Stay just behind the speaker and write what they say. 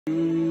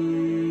Assalamu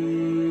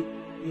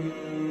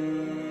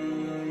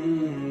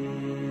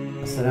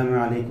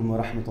alaikum wa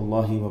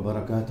rahmatullahi wa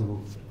barakatuh.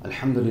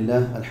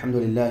 Alhamdulillah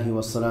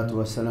wassalatu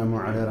wassalamu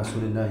ala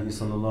Rasoolullah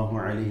sallallahu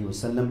alayhi wa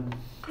sallam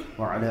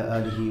wa ala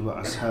alihi wa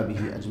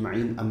ashabihi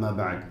ajma'in, amma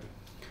ba'd.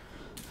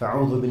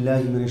 Fa'udhu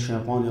billahi minash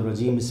shaitanir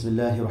rajim.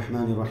 Bismillahir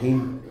rahmanir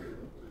rahim.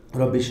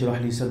 Rabbi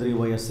shrah li sadri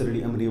wa yassir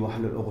li amri wa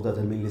hlul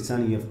 'uqdatan min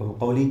lisani yafqahu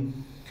qawli.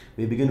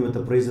 We begin with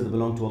the praise that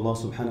belong to Allah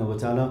subhanahu wa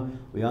ta'ala.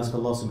 We ask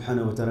Allah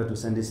subhanahu wa ta'ala to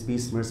send His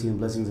peace, mercy and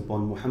blessings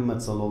upon Muhammad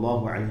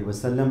sallallahu alayhi wa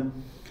sallam.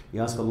 We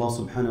ask Allah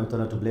subhanahu wa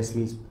ta'ala to bless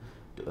me,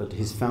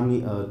 his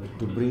family,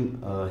 to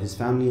bring his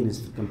family and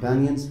his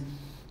companions.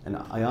 And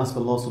I ask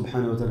Allah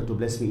subhanahu wa ta'ala to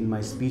bless me in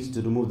my speech,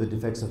 to remove the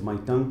defects of my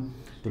tongue,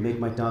 to make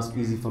my task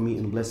easy for me,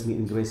 and bless me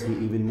and grace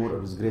me even more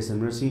of His grace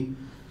and mercy,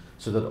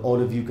 so that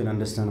all of you can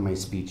understand my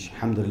speech.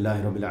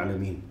 Alhamdulillah Rabbil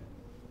Alameen.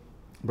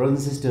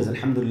 Brothers and sisters,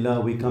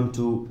 Alhamdulillah, we come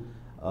to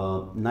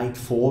night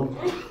 4.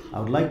 I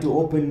would like to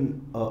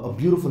open a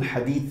beautiful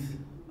hadith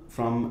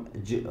from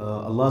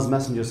Allah's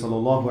Messenger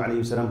sallallahu alayhi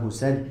wa sallam, who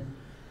said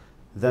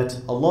that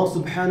Allah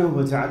subhanahu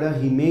wa ta'ala,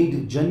 He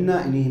made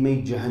Jannah and He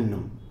made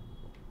Jahannam.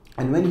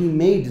 And when He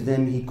made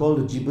them, He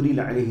called Jibreel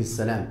alayhi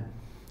salam.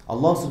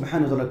 Allah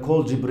subhanahu wa ta'ala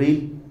called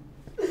Jibreel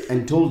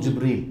and told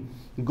Jibreel,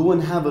 go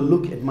and have a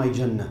look at my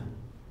Jannah.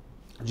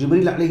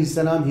 Jibreel alayhi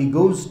salam, he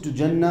goes to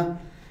Jannah,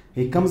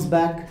 he comes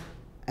back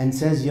and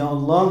says, Ya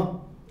Allah,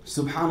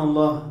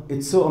 subhanallah,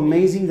 it's so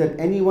amazing that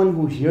anyone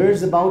who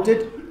hears about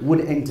it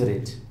would enter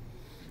it.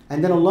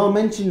 And then Allah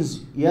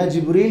mentions, Ya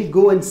Jibreel,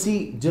 go and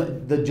see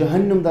the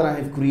Jahannam that I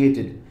have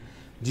created.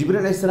 Jibreel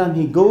alayhi salam,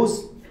 he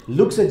goes,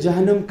 looks at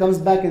Jahannam, comes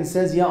back and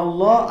says, Ya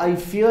Allah, I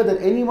fear that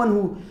anyone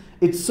who,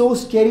 it's so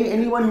scary,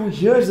 anyone who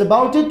hears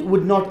about it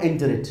would not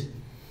enter it.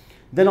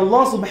 Then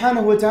Allah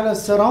subhanahu wa ta'ala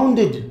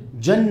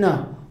surrounded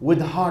Jannah with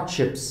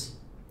hardships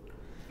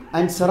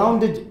and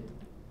surrounded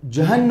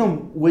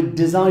Jahannam with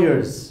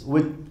desires,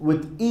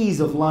 with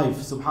ease of life,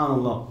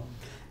 subhanallah.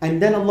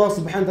 And then Allah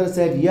subhanahu wa ta'ala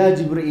said, Ya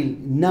Jibreel,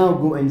 now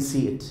go and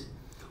see it.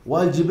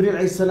 While Jibreel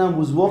alayhi salam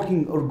was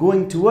walking or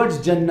going towards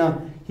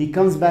Jannah, he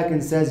comes back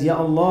and says, Ya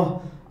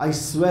Allah, I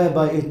swear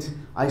by it,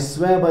 I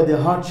swear by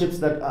the hardships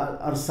that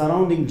are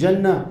surrounding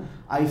Jannah,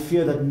 I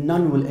fear that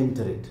none will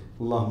enter it.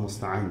 Allahu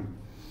musta'an.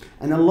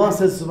 And Allah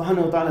says,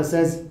 subhanahu wa ta'ala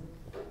says,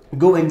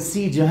 go and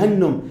see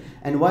Jahannam.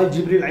 And while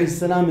Jibreel alayhi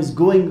salam is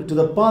going to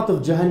the path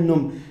of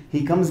Jahannam,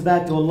 he comes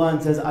back to Allah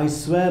and says, I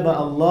swear by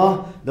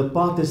Allah, the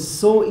path is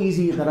so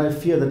easy that I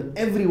fear that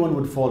everyone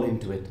would fall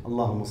into it.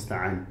 Allahu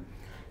musta'an.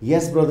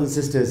 Yes, brothers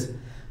and sisters,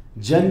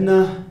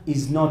 Jannah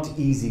is not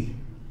easy.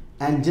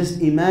 And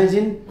just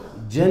imagine,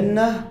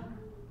 Jannah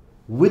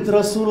with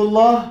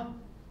Rasoolullah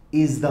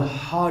is the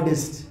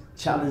hardest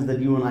challenge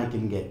that you and I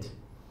can get.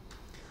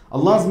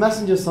 Allah's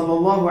Messenger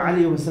sallallahu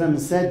alayhi wa sallam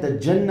said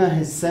that Jannah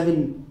has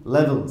 7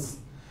 levels.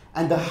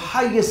 And the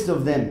highest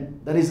of them,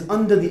 that is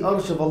under the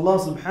arsh of Allah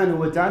subhanahu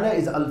wa ta'ala,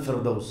 is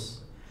Al-Firdaus.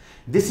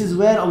 This is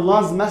where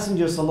Allah's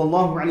Messenger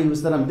sallallahu alayhi wa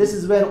sallam, this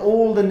is where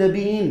all the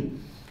Nabiyeen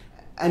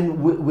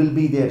and will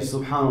be there,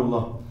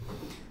 subhanallah.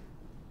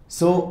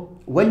 So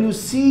when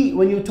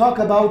you talk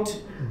about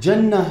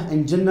Jannah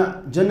and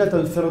Jannat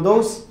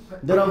Al-Firdaus,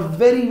 there are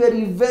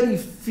very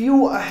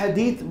few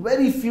ahadith,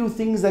 very few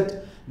things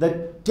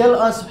that tell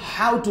us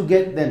how to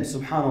get them,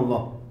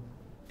 subhanallah.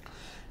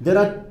 There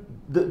are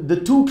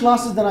the 2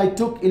 classes that I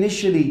took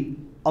initially.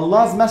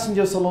 Allah's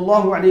Messenger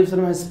sallallahu alayhi wa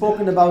sallam has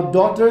spoken about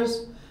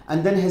daughters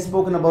and then has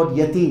spoken about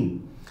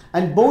yatim.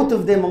 And both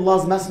of them,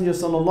 Allah's Messenger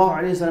sallallahu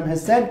alayhi wa sallam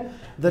has said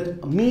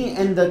that me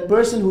and that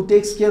person who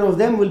takes care of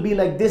them will be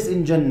like this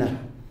in Jannah.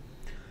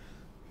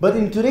 But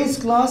in today's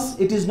class,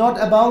 it is not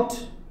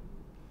about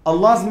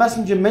Allah's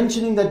Messenger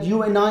mentioning that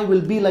you and I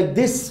will be like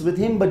this with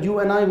him, but you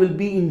and I will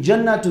be in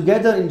Jannah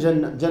together in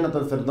Jannat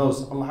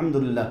al-Firdaus.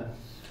 Alhamdulillah.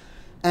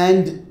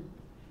 And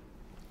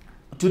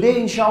today,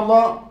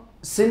 inshallah,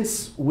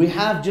 since we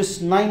have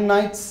just 9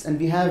 nights and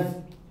we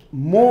have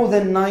more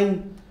than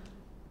 9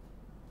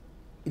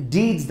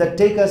 deeds that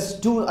take us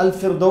to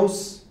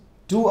Al-Firdaus,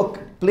 to a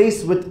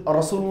place with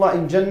Rasulullah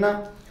in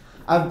Jannah,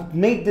 I've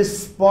made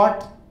this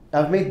class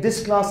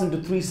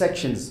into 3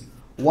 sections,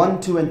 1,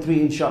 2 and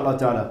 3, inshallah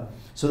ta'ala,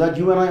 so that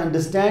you and I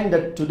understand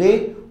that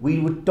today we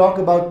would talk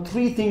about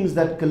 3 things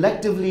that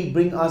collectively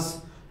bring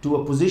us to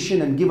a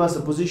position and give us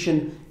a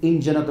position in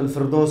Jannat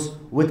al-Firdaus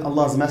with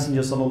Allah's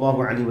Messenger sallallahu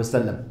alaihi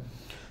wasallam.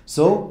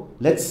 So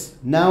let's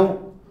now,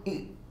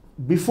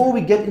 before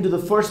we get into the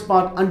first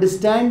part,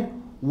 understand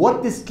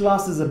what this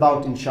class is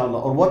about,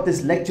 inshallah, or what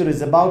this lecture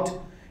is about,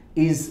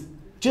 is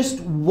just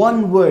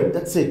one word.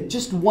 That's it.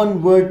 Just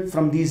one word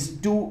from these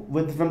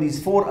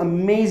 4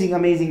 amazing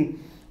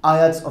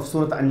ayats of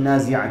Surah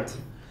An-Nazi'at.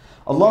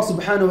 Allah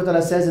subhanahu wa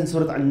ta'ala says in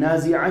Surah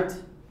An-Nazi'at,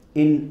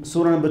 in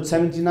Surah number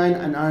 79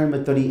 and ayah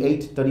number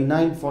 38,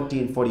 39, 40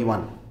 and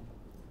 41.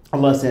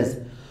 Allah says,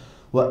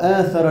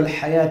 وَآثَرَ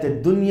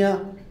الْحَيَاةَ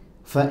الدُّنْيَا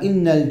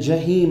فَإِنَّ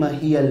الْجَحِيمَ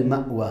هِيَ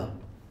الْمَأْوَى.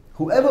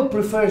 Whoever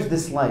prefers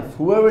this life,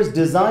 whoever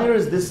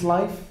desires this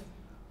life,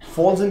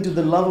 falls into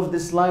the love of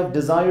this life,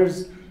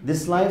 desires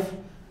this life,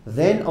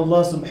 Then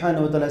Allah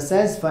subhanahu wa ta'ala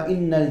says,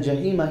 فَإِنَّ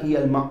الْجَحِيمَ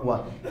هِيَ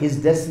الْمَأْوَى.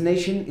 His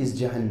destination is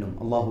Jahannam.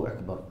 Allahu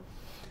Akbar.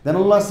 Then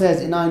Allah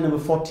says in ayah number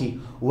 40,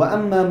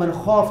 وَأَمَّا مَنْ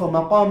خَافَ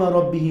مَقَامَ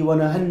رَبِّهِ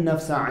وَنَهَى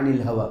النَّفْسَ عَنِ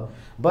الْهَوَى.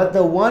 But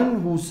the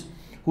one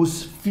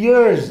whose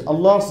fears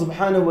Allah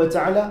subhanahu wa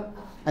ta'ala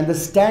and the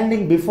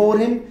standing before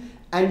Him,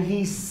 and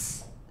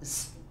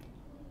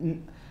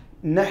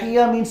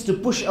nahiya means to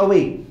push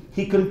away.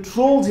 He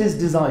controls his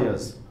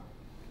desires.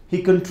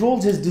 He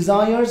controls his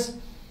desires.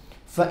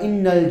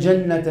 فَإِنَّ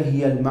الْجَنَّةَ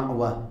هِيَ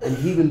الْمَأْوَى. And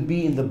he will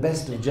be in the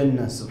best of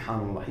Jannah,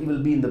 subhanAllah. He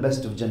will be in the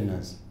best of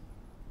Jannahs.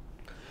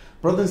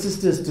 Brothers and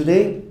sisters,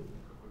 today,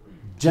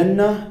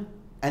 Jannah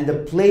and the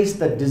place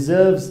that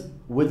deserves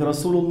with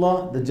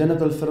Rasoolullah, the Jannah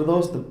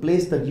al-Firdaus, the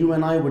place that you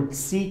and I would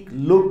seek,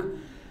 look,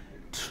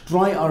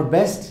 try our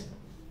best,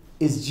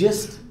 is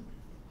just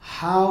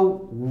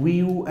how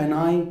you and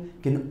I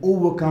can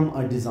overcome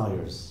our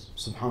desires.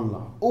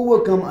 SubhanAllah.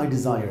 Overcome our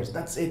desires.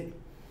 That's it.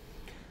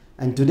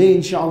 And today,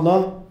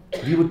 inshallah,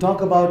 we will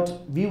talk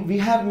about, we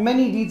have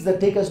many deeds that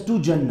take us to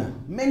Jannah.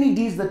 Many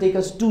deeds that take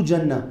us to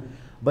Jannah.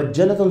 But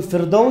Jannah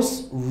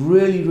al-Firdaus,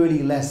 really,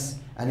 really less.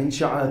 And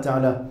inshallah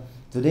ta'ala,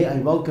 today I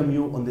welcome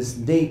you on this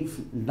day,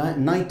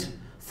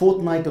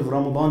 fourth night of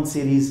Ramadan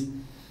series,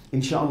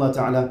 inshallah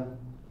ta'ala,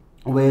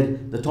 where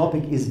the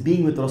topic is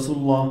being with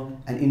Rasulullah,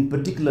 and in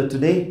particular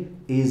today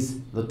is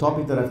the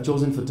topic that I've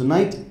chosen for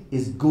tonight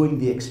is going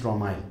the extra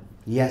mile.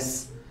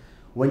 Yes,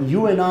 when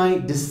you and I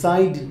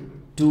decide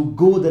to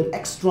go that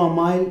extra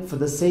mile for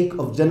the sake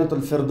of Jannah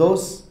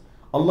al-Firdaus,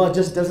 Allah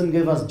just doesn't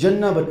give us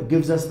Jannah, but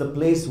gives us the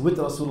place with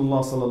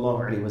Rasulullah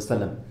sallallahu alaihi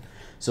wasallam.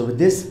 So with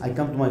this, I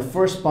come to my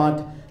first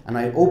part, and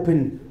I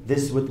open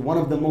this with one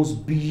of the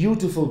most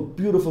beautiful,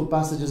 beautiful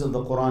passages of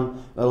the Quran,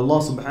 where Allah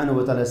subhanahu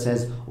wa ta'ala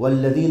says,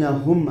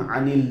 وَالَّذِينَ هُمْ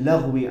عَنِ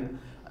اللَّغْوِ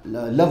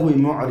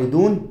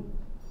مُعْرِضُونَ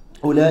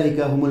أُولَٰئِكَ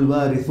هُمُ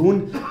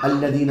الْوَارِثُونَ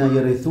الَّذِينَ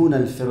يَرِثُونَ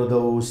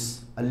الْفِرْدَوْسِ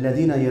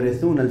الَّذِينَ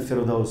يَرِثُونَ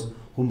الْفِرْدَوْسِ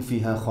هُمْ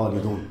فِيهَا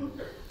خَالِدُونَ.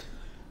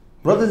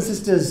 Brothers and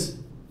sisters,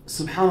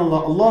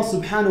 subhanAllah, Allah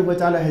subhanahu wa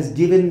ta'ala has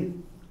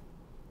given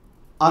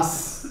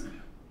us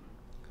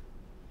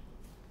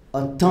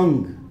a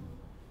tongue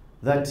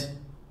that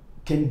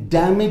can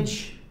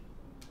damage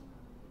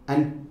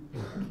and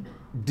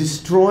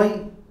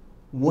destroy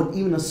what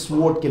even a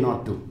sword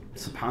cannot do.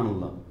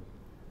 SubhanAllah.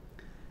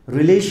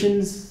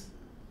 Relations,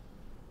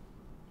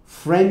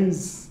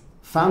 friends,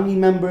 family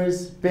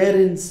members,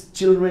 parents,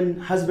 children,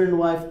 husband and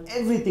wife,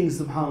 everything,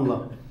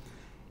 subhanAllah.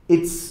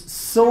 It's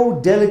so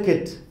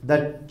delicate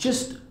that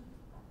just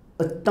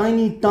a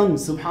tiny tongue,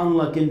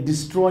 subhanAllah, can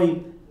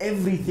destroy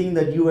everything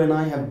that you and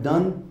I have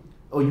done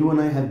or you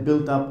and I have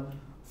built up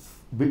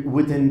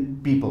within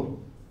people.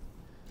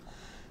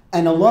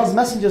 And Allah's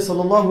Messenger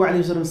sallallahu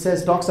alaihi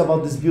wasallam talks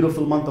about this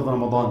beautiful month of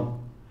Ramadan.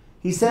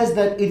 He says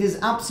that it is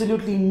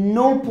absolutely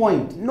no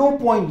point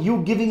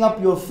you giving up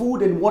your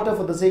food and water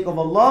for the sake of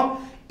Allah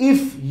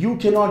if you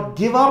cannot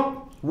give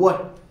up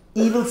what?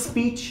 Evil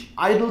speech,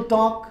 idle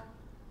talk,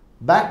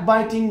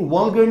 backbiting,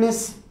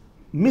 vulgarness,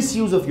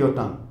 misuse of your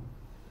tongue.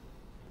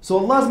 So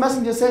Allah's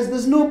Messenger says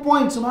there's no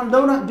point,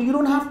 subhanAllah, you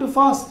don't have to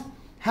fast.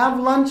 Have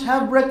lunch,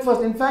 have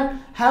breakfast. In fact,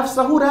 have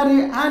sahur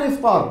and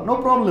iftar. No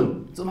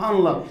problem.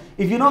 SubhanAllah.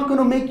 If you're not going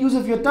to make use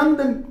of your tongue,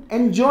 then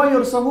enjoy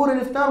your sahur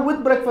and iftar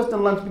with breakfast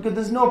and lunch, because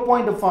there's no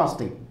point of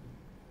fasting.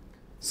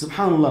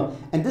 SubhanAllah.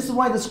 And this is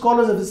why the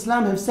scholars of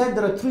Islam have said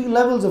there are three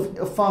levels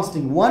of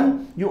fasting.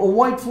 One, you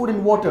avoid food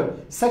and water.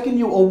 Second,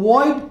 you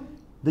avoid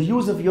the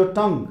use of your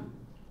tongue,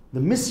 the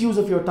misuse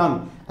of your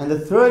tongue. And the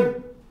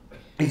third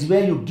is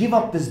where you give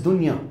up this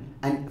dunya.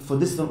 And for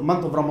this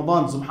month of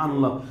Ramadan,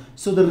 subhanAllah.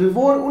 So the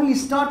reward only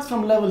starts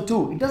from level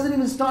 2. It doesn't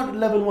even start at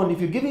level 1.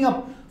 If you're giving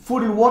up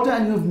food and water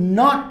and you've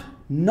not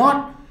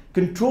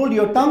controlled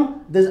your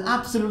tongue, there's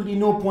absolutely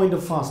no point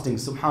of fasting,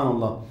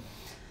 subhanAllah.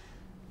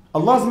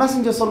 Allah's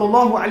Messenger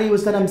sallallahu alaihi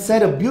wasallam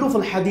said a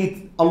beautiful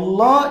hadith.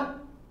 Allah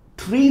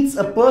treats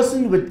a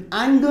person with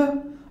anger,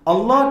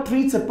 Allah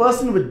treats a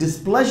person with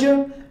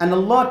displeasure, and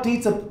Allah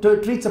treats a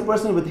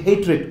person with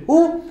hatred.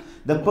 Who?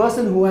 The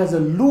person who has a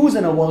loose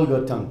and a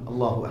vulgar tongue.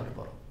 Allahu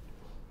Akbar.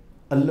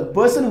 A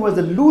person who has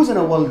a loose and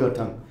a vulgar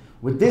tongue.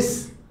 With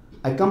this,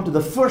 I come to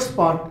the first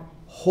part.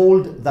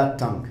 Hold that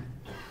tongue.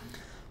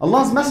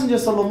 Allah's Messenger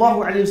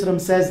sallallahu alaihi wasallam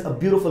says a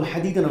beautiful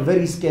hadith and a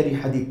very scary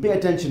hadith. Pay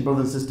attention,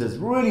 brothers and sisters.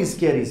 Really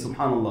scary,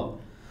 subhanAllah.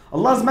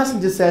 Allah's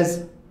Messenger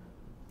says,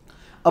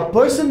 a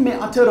person may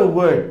utter a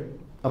word.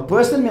 A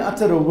person may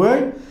utter a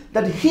word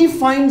that he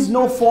finds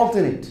no fault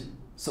in it.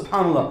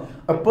 SubhanAllah.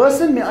 A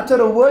person may utter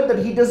a word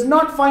that he does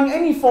not find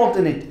any fault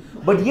in it,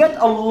 but yet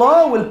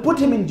Allah will put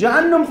him in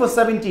Jahannam for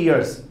 70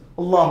 years.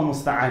 Allahu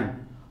musta'an.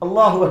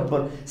 Allahu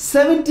Akbar.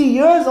 70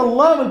 years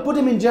Allah will put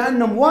him in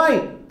Jahannam.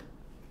 Why?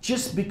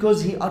 Just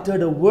because he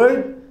uttered a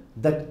word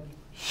that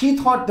he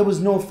thought there was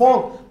no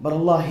fault, but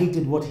Allah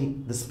hated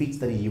the speech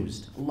that he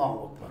used.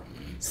 Allahu Akbar.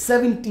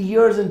 70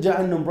 years in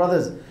Jahannam,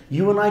 brothers.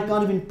 You and I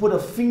can't even put a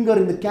finger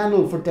in the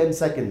candle for 10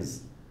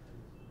 seconds.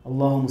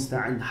 Allahu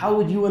musta'an. How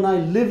would you and I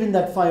live in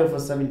that fire for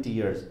 70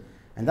 years?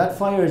 And that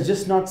fire is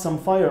just not some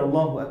fire.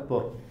 Allahu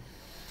Akbar.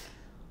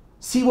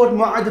 See what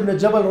Mu'adh ibn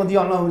Jabal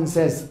radiallahu anh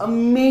says.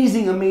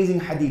 Amazing,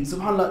 amazing hadith.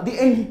 SubhanAllah.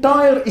 The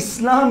entire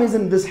Islam is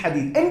in this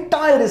hadith.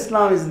 Entire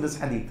Islam is in this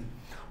hadith.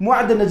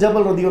 Mu'adh ibn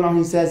Jabal radiallahu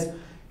anh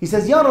he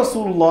says, Ya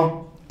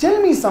Rasulullah,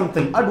 tell me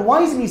something,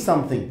 advise me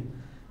something,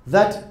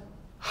 that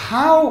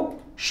how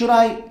should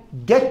I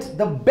get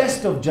the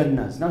best of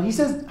Jannahs? Now he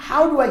says,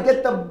 how do I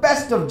get the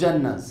best of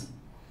Jannahs?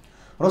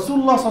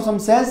 Rasulullah sallallahu alaihi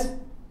wasallam says,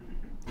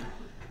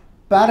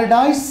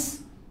 paradise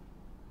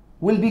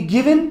will be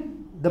given,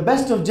 the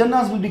best of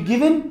Jannahs will be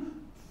given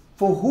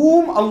for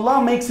whom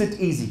Allah makes it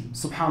easy.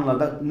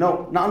 SubhanAllah.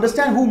 Now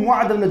understand who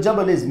Mu'adh ibn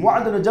Jabal is.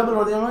 Mu'adh ibn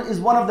Jabal is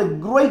one of the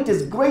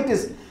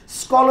greatest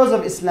scholars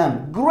of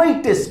Islam.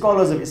 Greatest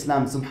scholars of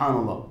Islam,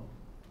 SubhanAllah.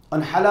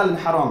 On halal and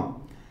haram.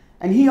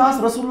 And he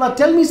asked Rasulullah,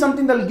 tell me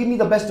something that will give me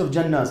the best of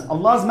Jannahs.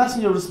 Allah's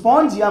messenger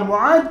responds, Ya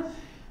Mu'adh,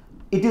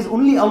 it is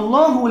only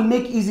Allah who will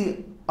make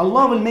easy.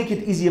 Allah will make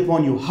it easy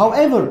upon you.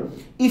 However,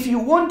 if you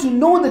want to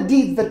know the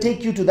deeds that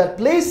take you to that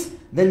place,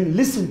 then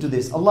listen to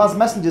this. Allah's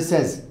messenger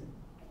says,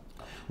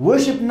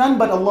 worship none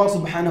but Allah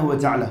subhanahu wa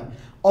ta'ala.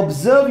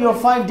 Observe your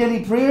 5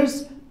 daily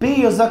prayers, pay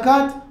your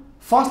zakat,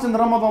 fast in the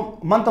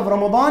month of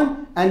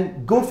Ramadan,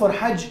 and go for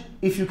Hajj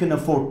if you can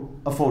afford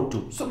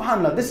to.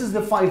 SubhanAllah, this is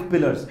the 5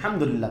 pillars.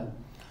 Alhamdulillah.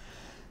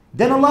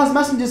 Then Allah's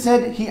messenger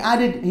said,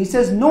 he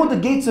says, know the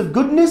gates of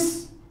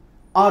goodness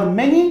are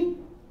many.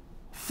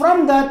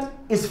 From that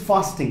is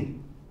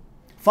fasting.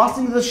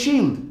 Fasting is a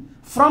shield.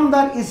 From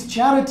that is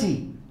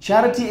charity.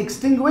 Charity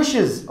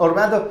extinguishes, or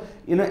rather,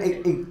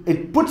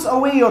 it puts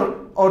away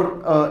your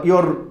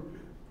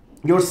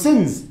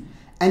sins.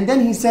 And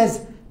then he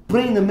says,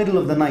 pray in the middle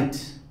of the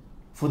night,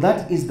 for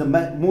that is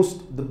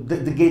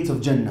the gates of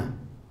Jannah.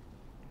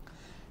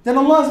 Then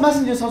Allah's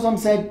Messenger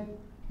said,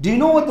 do you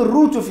know what the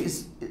root of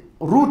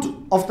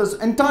this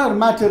entire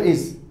matter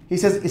is? He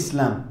says,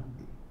 Islam.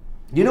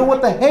 Do you know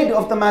what the head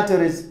of the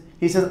matter is?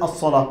 He says,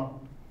 as-salah.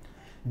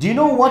 Do you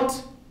know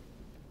what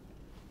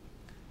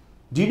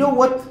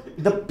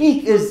the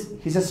peak is?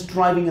 He says,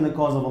 striving in the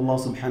cause of Allah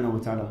subhanahu wa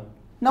ta'ala.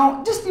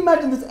 Now, just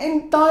imagine this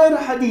entire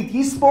hadith.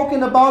 He's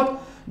spoken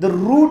about the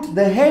root,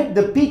 the head,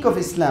 the peak of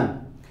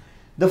Islam.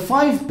 The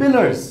 5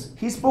 pillars.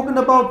 He's spoken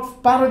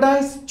about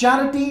paradise,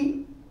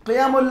 charity,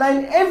 qiyamul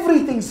layl,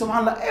 everything,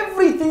 subhanAllah,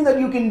 everything that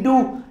you can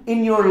do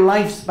in your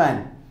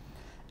lifespan.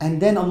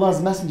 And then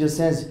Allah's Messenger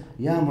says,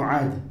 Ya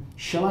Mu'adh,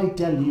 shall I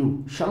tell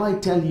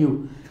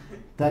you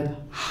that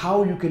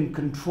how you can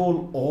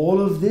control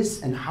all of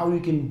this and how you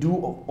can do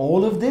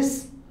all of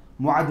this?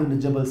 Mu'adh ibn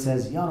Jabal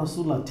says, Ya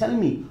Rasulullah, tell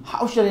me,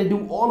 how shall I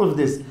do all of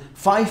this?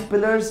 5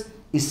 pillars,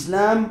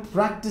 Islam,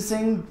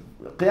 practicing,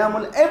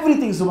 qiyamul,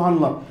 everything,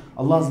 subhanAllah.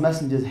 Allah's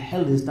Messenger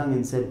held his tongue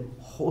and said,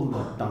 hold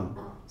that tongue.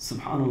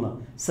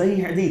 Subhanallah.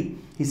 Sahih hadith.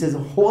 He says,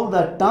 hold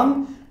that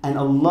tongue and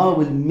Allah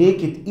will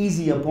make it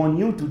easy upon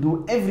you to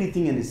do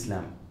everything in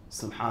Islam.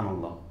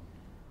 Subhanallah.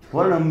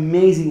 What an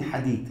amazing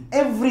hadith.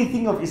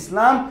 Everything of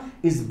Islam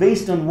is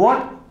based on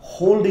what?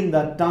 Holding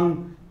that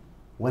tongue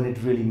when it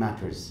really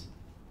matters.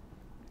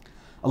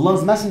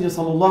 Allah's Messenger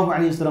sallallahu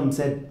alayhi wasallam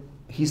said,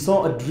 he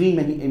saw a dream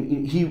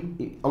and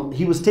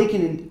he was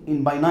taken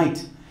in by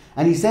night.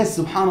 And he says,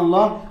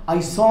 subhanallah, I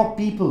saw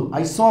people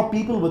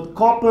with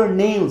copper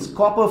nails,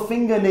 copper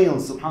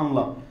fingernails,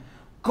 subhanallah.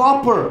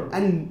 Copper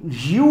and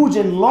huge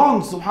and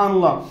long,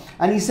 subhanallah.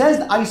 And he says,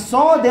 I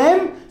saw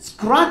them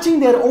scratching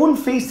their own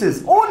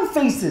faces,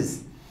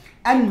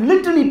 and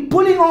literally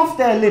pulling off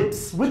their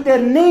lips with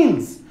their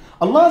nails.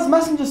 Allah's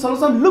Messenger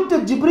ﷺ looked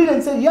at Jibreel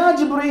and said, Ya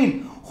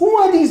Jibreel, who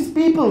are these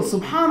people?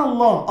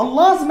 Subhanallah.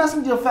 Allah's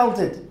Messenger felt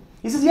it.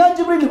 He says, Ya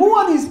Jibreel, who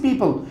are these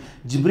people?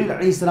 Jibreel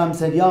ﷺ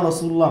said, Ya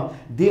Rasulullah,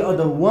 they are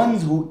the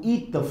ones who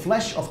eat the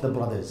flesh of the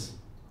brothers.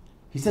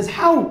 He says,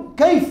 how?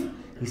 Kaif?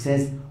 He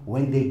says,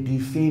 when they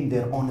defame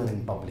their honor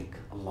in public.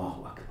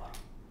 Allahu Akbar.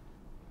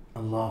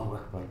 Allahu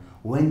Akbar.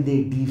 When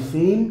they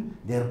defame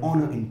their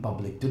honor in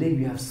public. Today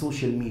we have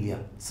social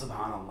media.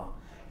 Subhanallah.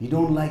 You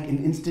don't like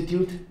an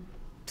institute?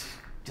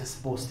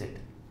 Just post it.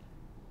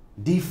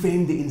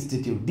 Defame the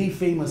institute.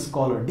 Defame a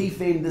scholar.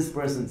 Defame this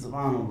person.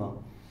 Subhanallah.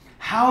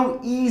 How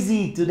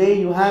easy today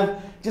you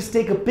have. Just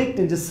take a pic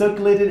and just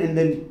circulate it and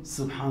then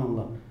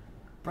subhanallah.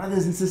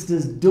 Brothers and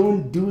sisters,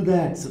 don't do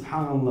that.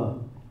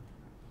 Subhanallah.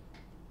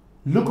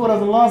 Look what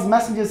Allah's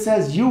Messenger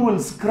says. You will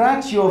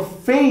scratch your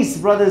face,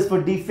 brothers,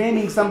 for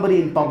defaming somebody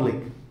in public.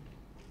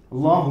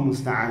 Allahu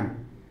musta'an.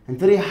 And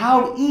today,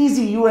 how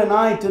easy you and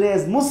I today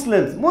as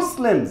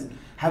Muslims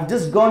have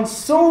just gone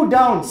so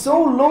down,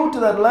 so low to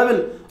that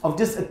level of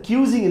just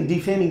accusing and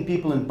defaming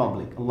people in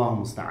public.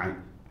 Allahu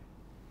musta'an.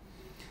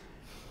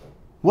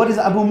 What is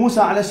Abu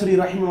Musa al-Ashri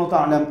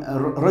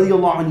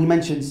radiallahu anh, he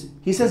mentions?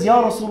 He says,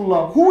 Ya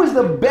Rasulullah, who is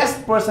the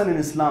best person in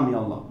Islam, Ya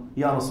Allah?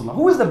 Ya Rasulullah,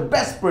 who is the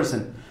best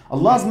person?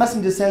 Allah's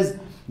Messenger says,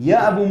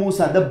 Ya Abu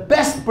Musa, the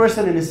best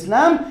person in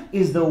Islam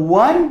is the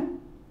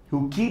one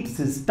who keeps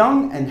his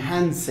tongue and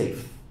hands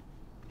safe.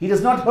 He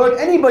does not hurt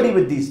anybody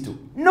with these two.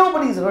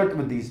 Nobody is hurt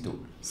with these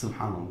two.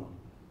 Subhanallah.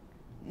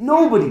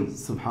 Nobody.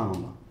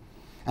 Subhanallah.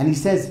 And he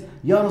says,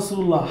 Ya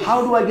Rasulullah,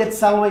 how do I get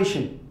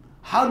salvation?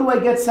 How do I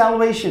get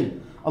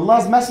salvation?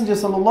 Allah's Messenger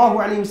sallallahu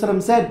alaihi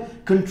wasallam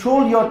said,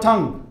 control your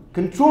tongue,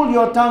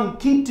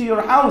 keep to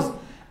your house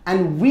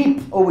and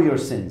weep over your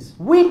sins.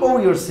 Weep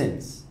over your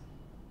sins.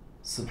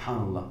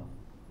 Subhanallah.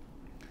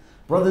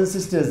 Brothers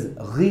and sisters,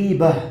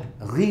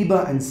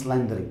 ghiba and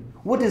slandering.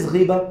 What is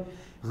ghiba?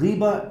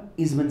 Ghiba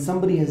is when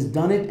somebody has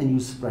done it and you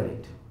spread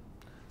it.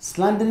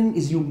 Slandering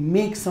is you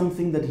make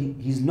something that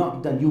he's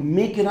not done. You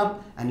make it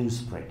up and you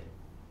spread.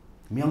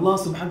 May Allah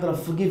subhanahu wa ta'ala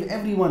forgive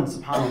everyone,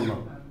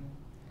 subhanallah,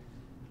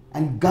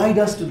 and guide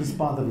us to this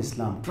path of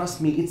Islam.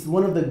 Trust me, it's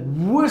one of the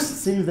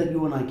worst sins that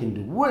you and I can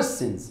do. Worst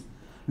sins.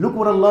 Look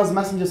what Allah's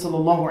Messenger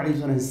sallallahu alaihi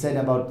wasallam has said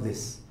about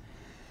this.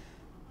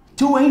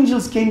 Two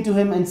angels came to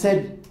him and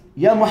said,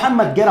 Ya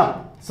Muhammad, get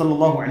up.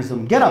 Sallallahu alaihi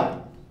wasallam, get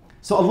up.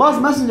 So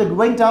Allah's Messenger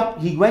went up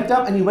and he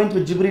went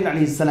with Jibreel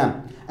alayhi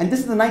salam. And this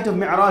is the night of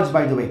Mi'raj,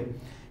 by the way.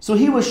 So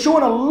he was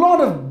shown a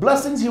lot of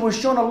blessings, he was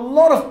shown a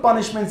lot of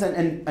punishments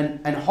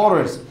and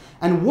horrors.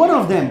 And one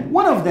of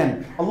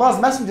them,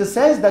 Allah's Messenger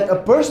says that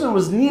a person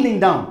was kneeling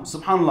down.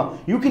 Subhanallah.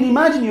 You can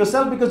imagine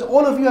yourself, because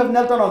all of you have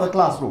knelt out of the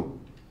classroom.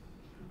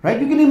 Right?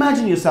 You can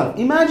imagine yourself.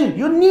 Imagine,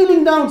 you're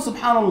kneeling down,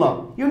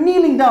 subhanallah. You're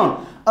kneeling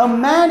down. A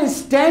man is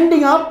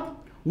standing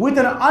up with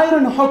an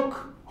iron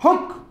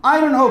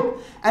iron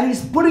hook, and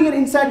he's putting it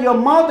inside your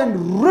mouth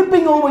and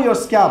ripping over your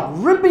scalp,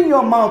 ripping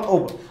your mouth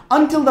open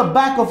until the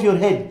back of your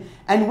head.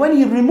 And when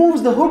he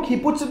removes the hook, he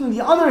puts it on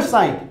the other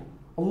side.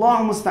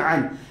 Allahu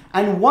musta'an.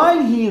 And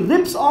while he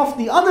rips off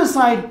the other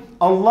side,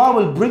 Allah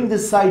will bring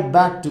this side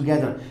back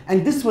together.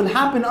 And this will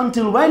happen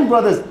until when,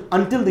 brothers?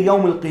 Until the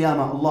Yawm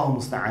al-Qiyamah. Allahu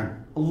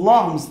musta'an.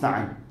 Allahu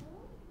musta'an.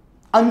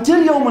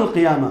 Until Yawm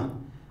al-Qiyamah.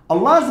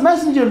 Allah's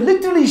Messenger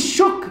literally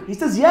shook. He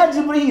says, Ya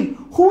Jibreel,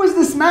 who is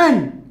this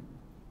man?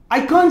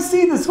 I can't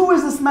see this. Who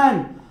is this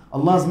man?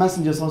 Allah's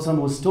Messenger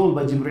was told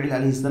by Jibreel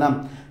alayhi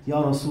salam,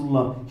 Ya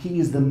Rasulullah, he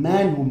is the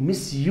man who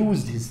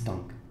misused his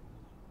tongue.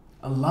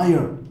 A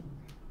liar.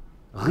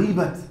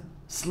 Ghibat.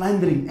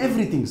 Slandering.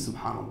 Everything.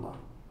 Subhanallah.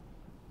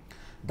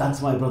 That's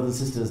why,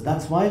 brothers and sisters,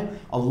 that's why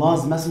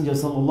Allah's Messenger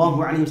sallallahu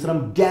alayhi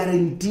wasallam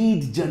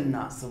guaranteed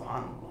Jannah.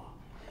 Subhanallah.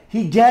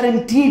 He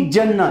guaranteed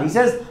Jannah. He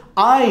says,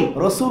 I,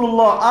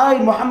 Rasulullah, I,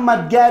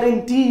 Muhammad,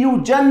 guarantee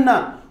you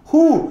Jannah.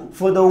 Who?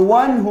 For the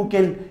one who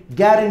can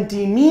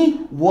guarantee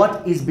me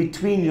what is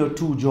between your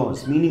two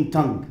jaws, meaning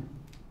tongue.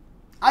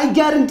 I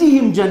guarantee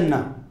him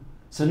Jannah.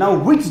 So now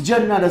which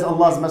Jannah does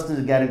Allah's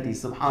Messenger guarantee?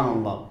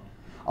 Subhanallah.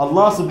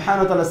 Allah subhanahu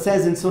wa ta'ala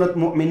says in Surah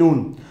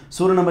Mu'minun,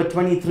 Surah number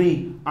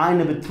 23, ayah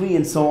number 3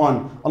 and so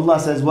on. Allah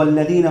says,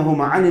 وَالَّذِينَ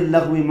هُمْ عَنِ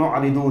اللَّغْوِ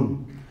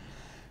مُعْرِضُونَ.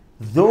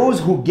 Those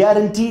who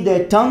guarantee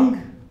their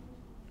tongue,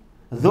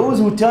 those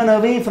who turn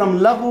away from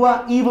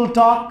laghwa, evil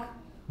talk,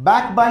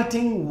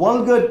 backbiting,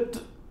 vulgar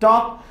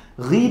talk,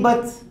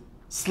 ghibat,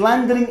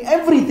 slandering,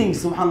 everything,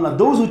 subhanallah.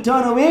 Those who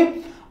turn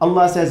away,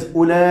 Allah says,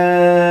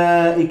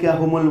 أُولَٰئِكَ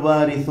هُمُ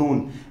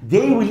الْوَارِثُونَ.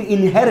 They will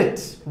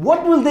inherit.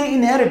 What will they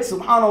inherit?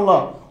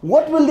 Subhanallah.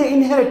 What will they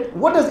inherit?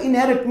 What does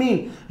inherit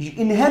mean?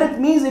 Inherit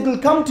means it will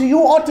come to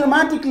you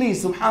automatically.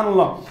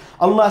 Subhanallah.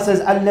 Allah says,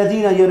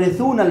 الَّذِينَ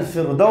يَرِثُونَ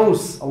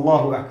الْفِرْدَوْسِ.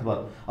 Allahu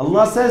Akbar.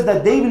 Allah says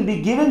that they will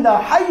be given the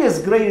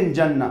highest grade in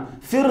Jannah.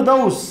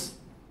 Firdaus.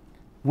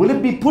 Will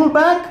it be pulled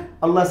back?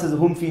 Allah says,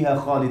 هُمْ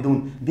فِيهَا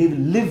خَالِدُونَ. They will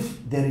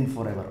live therein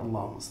forever.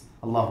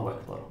 Allahu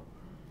Akbar.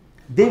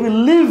 They will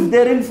live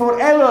therein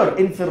forever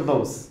in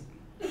Firdaus.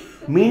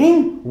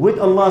 Meaning with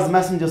Allah's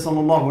Messenger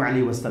sallallahu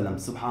alaihi wasallam.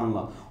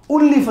 Subhanallah.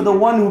 Only for the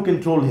one who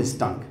controls his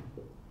tongue.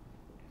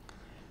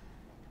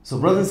 So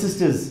brothers and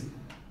sisters,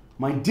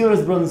 my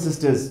dearest brothers and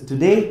sisters,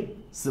 today,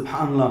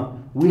 subhanallah,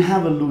 we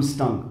have a loose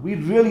tongue. We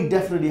really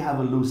definitely have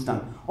a loose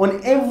tongue. On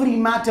every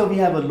matter we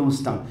have a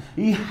loose tongue.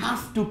 We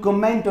have to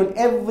comment on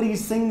every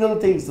single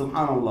thing,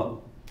 subhanallah.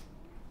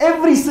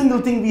 Every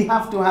single thing we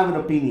have to have an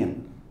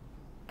opinion.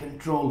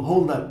 Control,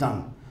 hold that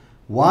tongue.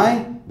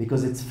 Why?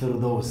 Because it's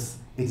Firdaus.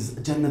 It's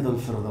Jannah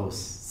al-Firdaus.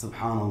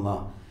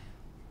 Subhanallah.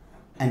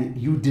 And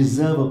you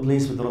deserve a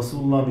place with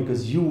Rasulullah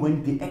because you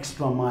went the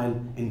extra mile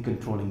in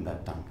controlling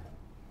that tongue.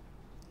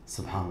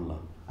 Subhanallah.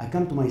 I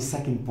come to my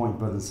second point,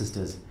 brothers and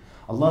sisters.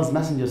 Allah's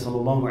Messenger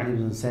sallallahu alaihi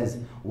wasallam says,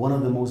 one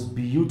of the most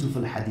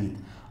beautiful hadith.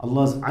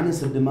 Allah's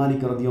Anas ibn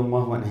Malik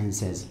radiyallahu anhu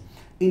says,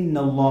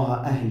 Inna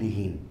Allah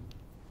ahlihin.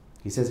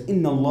 He says,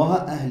 Inna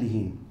Allah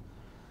ahlihin.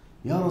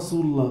 Ya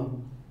Rasulullah.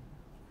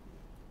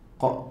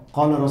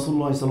 قال رسول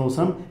الله صلى الله عليه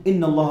وسلم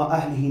إن الله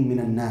أهلهن من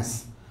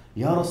الناس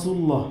يا رسول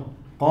الله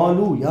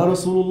قالوا يا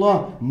رسول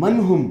الله من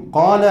هم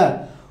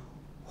قال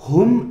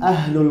هم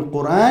أهل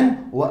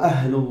القرآن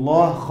وأهل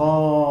الله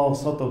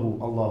خاصته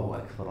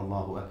الله أكبر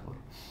الله أكبر.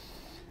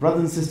 Brothers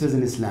and sisters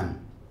in Islam,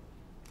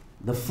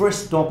 the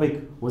first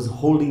topic was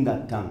holding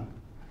that tongue.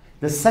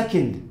 The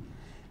second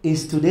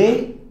is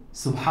today,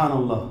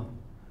 subhanallah,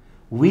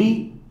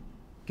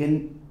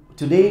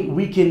 Today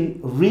we can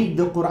read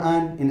the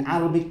Quran in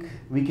Arabic.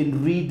 We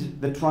can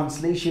read the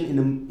translation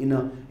in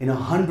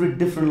 100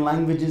 different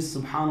languages.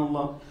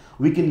 Subhanallah.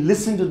 We can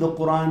listen to the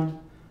Quran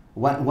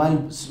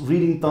while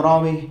reading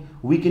Taraweeh.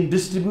 We can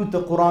distribute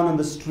the Quran on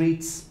the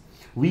streets.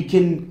 We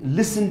can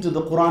listen to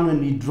the Quran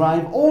when we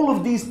drive. All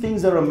of these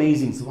things are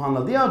amazing,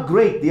 subhanAllah. They are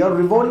great, they are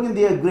rewarding and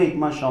they are great,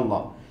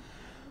 mashallah.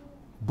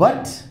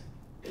 But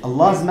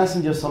Allah's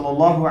Messenger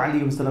sallallahu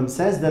alaihi wasallam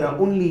says there are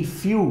only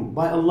few,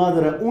 by Allah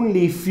there are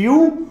only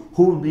few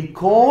who will be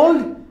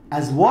called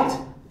as what?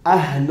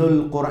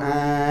 Ahlul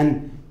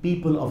Quran,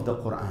 people of the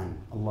Quran.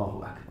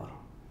 Allahu Akbar.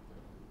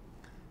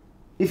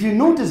 If you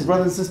notice,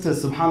 brothers and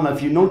sisters, subhanAllah,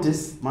 if you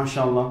notice,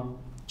 mashallah,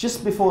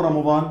 just before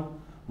Ramadan,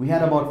 we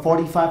had about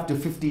 45 to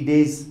 50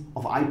 days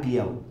of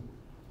IPL,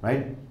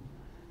 right?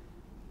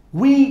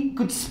 We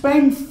could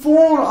spend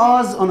 4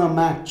 hours on a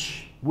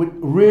match with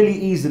really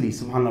easily,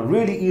 subhanAllah,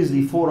 really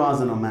easily 4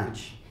 hours on a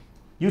match.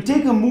 You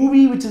take a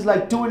movie which is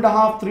like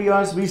 2.5, 3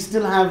 hours, we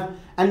still have,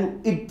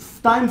 and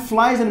time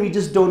flies and we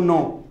just don't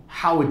know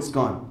how it's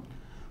gone.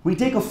 We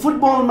take a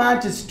football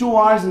match, it's 2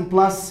 hours and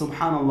plus,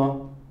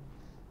 subhanAllah,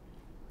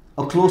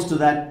 or close to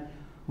that.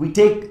 We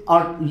take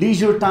our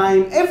leisure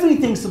time,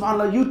 everything,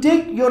 subhanAllah. You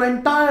take your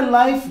entire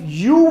life,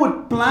 you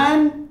would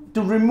plan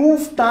to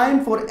remove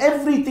time for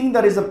everything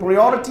that is a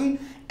priority,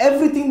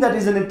 everything that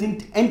is an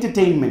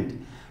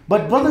entertainment.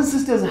 But brothers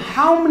and sisters,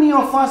 how many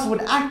of us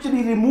would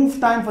actually remove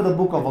time for the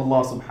book of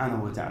Allah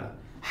subhanahu wa ta'ala?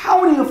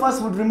 How many of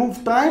us would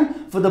remove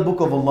time for the book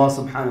of Allah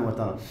subhanahu wa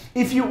ta'ala?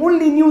 If you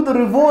only knew the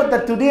reward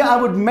that today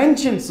I would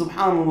mention,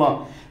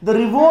 subhanAllah, the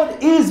reward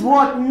is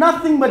what?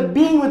 Nothing but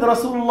being with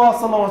Rasoolullah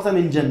sallallahu alaihi wasallam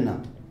in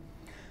Jannah.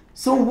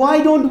 So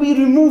why don't we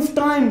remove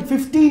time,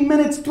 15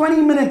 minutes,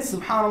 20 minutes,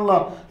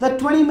 subhanAllah. That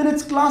 20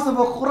 minutes class of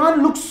a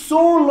Quran looks so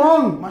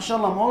long.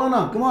 MashaAllah,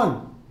 Maulana, come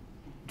on.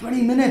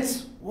 20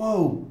 minutes,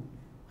 whoa,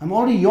 I'm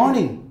already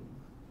yawning.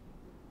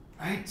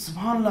 Right,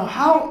 subhanAllah,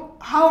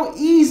 how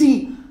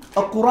easy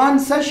a Quran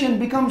session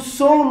becomes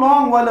so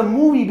long while a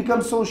movie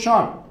becomes so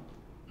short.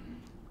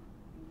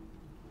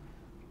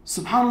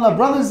 SubhanAllah,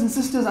 brothers and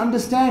sisters,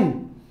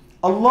 understand.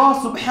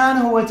 Allah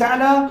subhanahu wa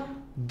ta'ala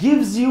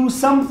gives you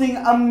something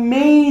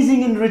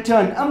amazing in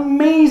return.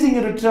 Amazing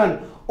in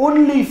return.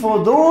 Only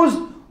for those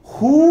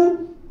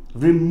who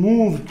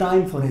remove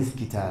time for His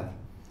kitab.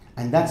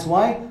 And that's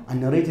why I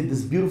narrated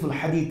this beautiful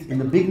hadith in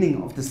the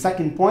beginning of the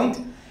second point.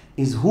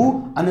 Is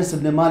who? Anas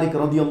ibn Malik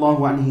radiallahu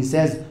anhu. He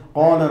says,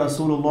 قال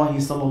Rasoolullah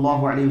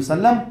sallallahu alayhi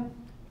wasallam.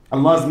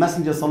 Allah's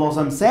Messenger sallallahu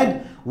alayhi wasallam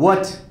said,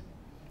 what?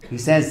 He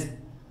says,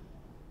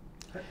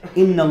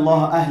 Inna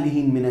Allah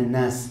ahlihin min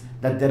an-nas,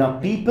 that there are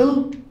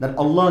people that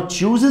Allah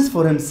chooses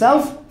for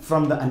Himself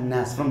from the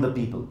annas, from the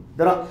people.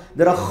 There are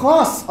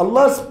khas,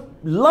 Allah's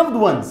loved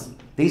ones.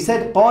 They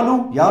said,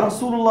 قالوا Ya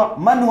Rasulullah,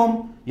 man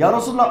hum? Ya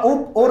Rasulullah,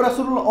 O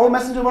Rasulullah, O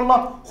Messenger of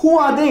Allah, who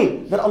are they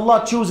that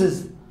Allah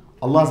chooses?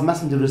 Allah's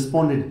Messenger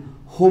responded,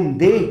 whom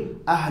they?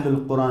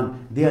 Ahlul Quran.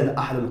 They are the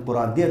Ahlul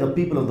Quran. They are the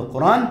people of the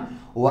Quran.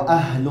 Wa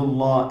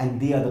Ahlullah, and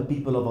they are the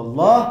people of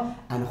Allah.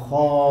 And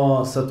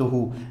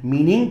khasatuhu,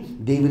 meaning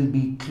they will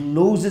be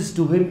closest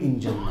to Him in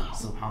Jannah.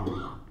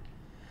 Subhanallah.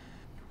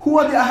 Who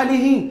are the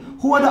Ahlihin?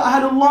 Who are the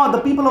Ahlullah, the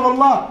people of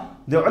Allah?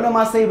 The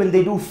ulama say when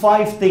they do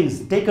 5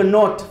 things, take a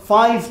note,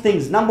 5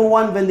 things. Number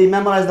 1, when they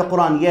memorize the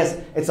Quran, yes,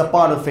 it's a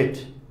part of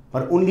it,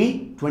 but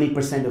only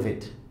 20% of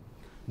it.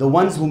 The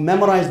ones who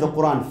memorize the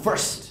Quran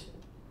first.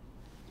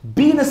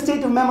 Be in a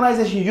state of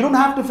memorization. You don't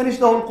have to finish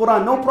the whole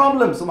Quran, no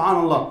problem,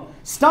 subhanallah.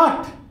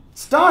 Start.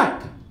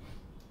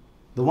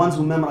 The ones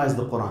who memorize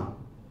the Quran.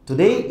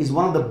 Today is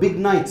one of the big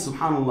nights,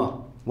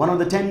 subhanallah. One of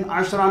the 10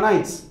 Ashra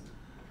nights.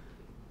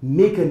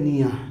 Make a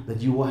niyyah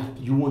that you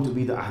want to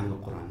be the Ahlul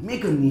Quran.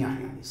 Make a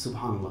niyyah,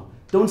 subhanallah.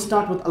 Don't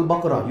start with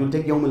Al-Baqarah. You'll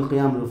take Yawm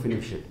al-Qiyamah and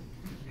finish it.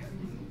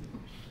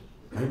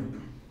 Right?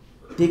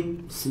 Take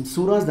some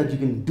surahs that you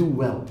can do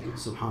well,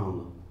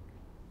 subhanallah.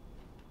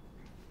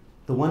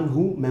 The one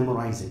who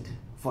memorize it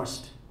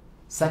first.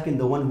 Second,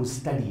 the one who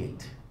study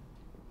it,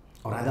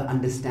 or rather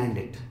understand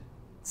it.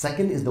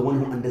 Second is the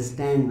one who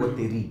understand what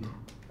they read.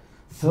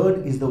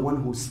 Third is the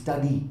one who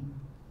study,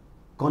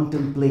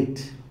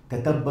 contemplate,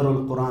 tadabbar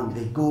al-Quran.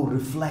 They go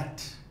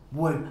reflect,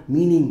 word,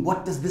 meaning,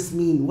 what does this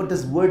mean? What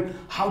does word,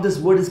 how this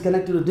word is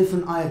connected to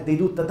different ayat. They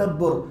do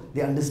tadabbur,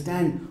 they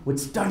understand with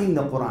studying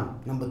the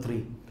Quran. Number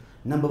 3.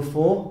 Number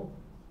 4,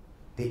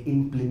 they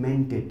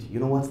implement it. You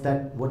know what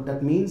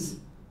that means?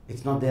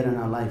 It's not there in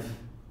our life.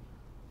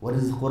 What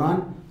is the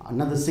Quran?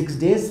 Another 6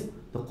 days,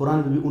 the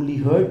Quran will be only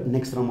heard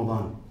next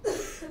Ramadan.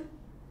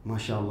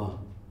 MashaAllah.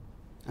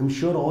 I'm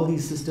sure all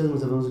these sisters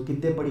must have said,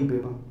 "Kitte padi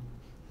paper?"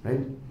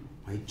 Right?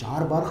 I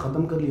 4 baar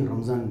khatam kar liya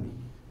Ramzan mein.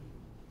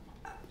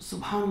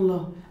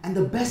 Subhanallah. And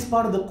the best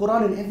part of the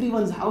Quran in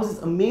everyone's house is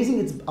amazing.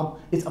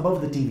 It's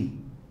above the TV.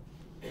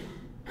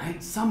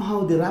 Right?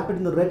 Somehow they wrap it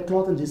in the red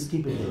cloth and just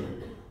keep it there.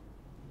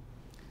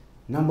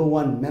 Number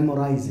 1,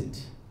 memorize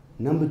it.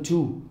 Number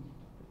 2,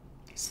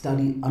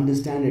 study,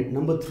 understand it.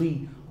 Number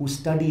 3, who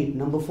study it.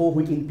 Number 4,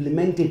 who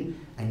implement it.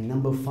 And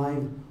number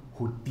 5,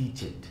 who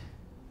teach it.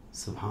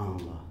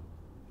 Subhanallah.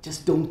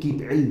 Just don't keep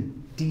ilm.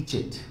 Teach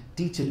it.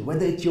 Teach it.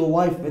 Whether it's your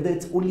wife, whether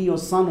it's only your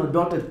son or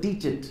daughter,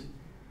 teach it.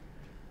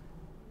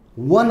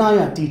 1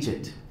 ayah, teach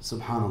it.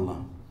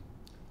 Subhanallah.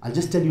 I'll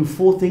just tell you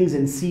 4 things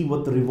and see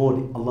what the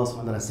reward Allah subhanahu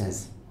wa ta'ala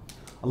says.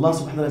 Allah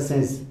subhanahu wa ta'ala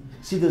says,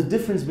 See, there's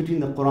difference between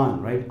the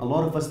Quran, right? A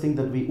lot of us think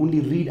that we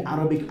only read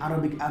Arabic,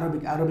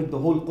 the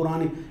whole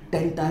Quran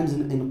 10 times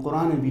in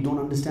Quran, and we don't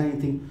understand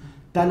anything.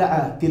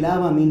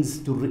 Tilawa means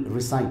to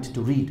recite,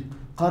 to read.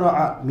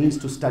 Qara'a means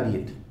to study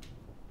it.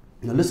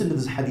 Now listen to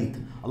this hadith.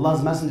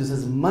 Allah's Messenger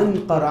says,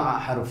 Man qara'a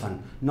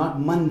harfan,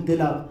 not man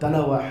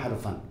talawa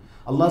harfan.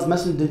 Allah's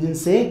Messenger didn't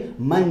say,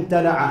 Man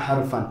tala'a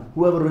harfan,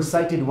 whoever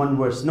recited one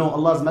verse. No,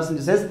 Allah's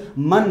Messenger says,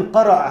 Man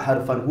qara'a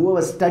harfan,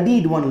 whoever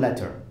studied one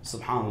letter.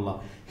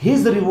 Subhanallah.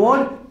 His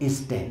reward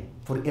is 10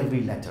 for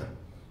every letter.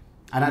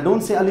 And I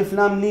don't say alif,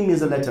 lam, mim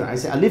is a letter. I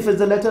say alif is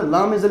a letter,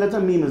 lam is a letter,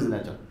 mim is a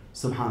letter.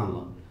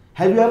 Subhanallah.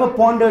 Have you ever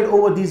pondered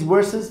over these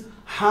verses?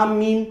 Ham,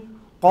 mim,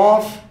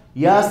 qaf,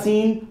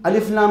 yasin,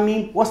 alif, lam,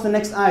 mim. What's the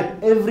next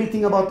ayat?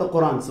 Everything about the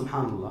Quran.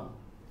 Subhanallah.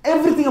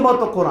 Everything about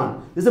the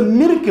Quran. There's a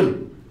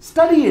miracle.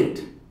 Study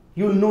it.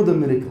 You'll know the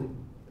miracle.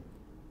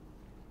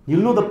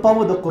 You'll know the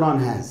power the Quran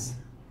has.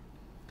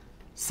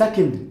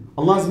 Second,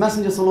 Allah's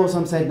Messenger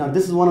ﷺ said, now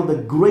this is one of the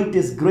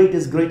greatest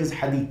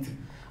hadith.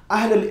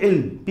 Ahl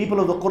al-ilm, people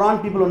of the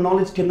Quran, people of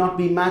knowledge cannot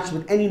be matched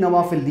with any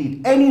nawafil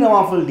deed. Any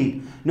nawafil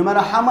deed. No matter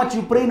how much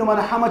you pray, no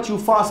matter how much you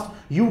fast,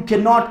 you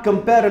cannot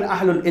compare an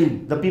Ahl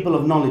al-ilm, the people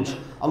of knowledge.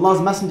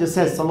 Allah's Messenger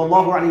says,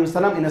 sallallahu alayhi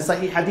wasallam, in a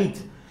sahih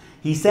hadith,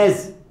 he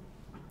says,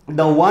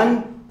 the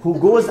one who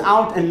goes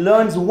out and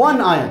learns one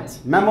ayat,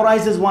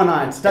 memorizes one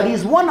ayat,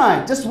 studies one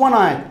ayat, just one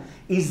ayat,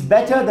 is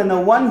better than the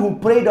one who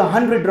prayed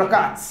 100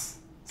 rakats.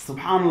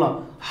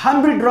 Subhanallah,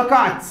 100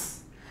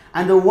 rakats.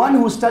 And the one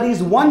who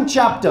studies one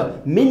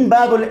chapter, min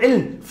babul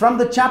ilm, from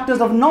the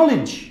chapters of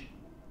knowledge,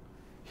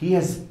 it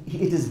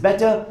is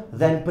better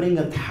than praying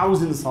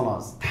 1,000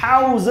 salahs.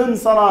 1,000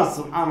 salahs,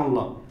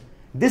 subhanallah.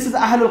 This is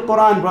Ahlul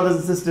Quran, brothers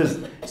and sisters.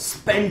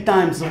 Spend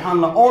time,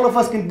 subhanallah. All of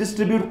us can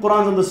distribute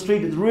Qurans on the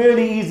street. It's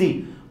really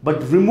easy.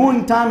 But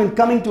removing time and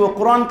coming to a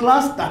Quran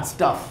class, that's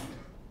tough.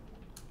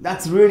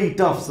 That's really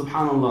tough,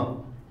 subhanallah.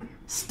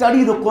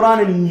 Study the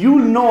Quran and you'll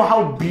know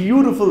how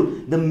beautiful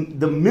the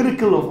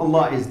miracle of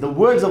Allah is. The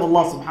words of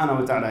Allah subhanahu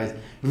wa ta'ala is.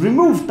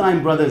 Remove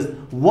time, brothers.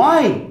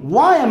 Why?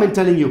 Why am I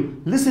telling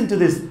you? Listen to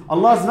this.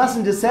 Allah's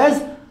Messenger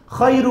says,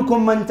 خَيْرُكُمْ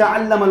مَنْ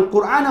تَعَلَّمَ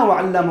الْقُرْآنَ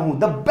وَعَلَّمَهُ.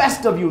 The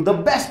best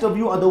of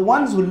you are the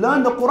ones who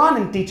learn the Quran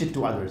and teach it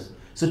to others.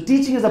 So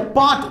teaching is a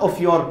part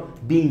of your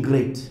being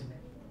great.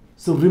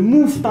 So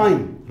remove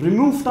time,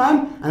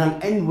 and I'll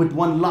end with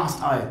one last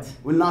ayat,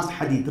 one last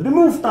hadith.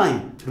 Remove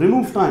time.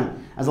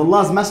 As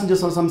Allah's Messenger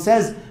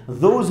says,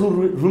 those who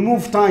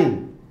remove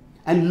time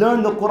and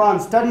learn the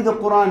Quran, study the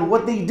Quran,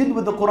 what they did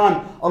with the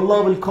Quran,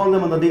 Allah will call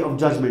them on the day of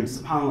judgment.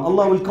 SubhanAllah.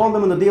 Allah will call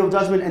them on the day of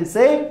judgment and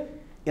say,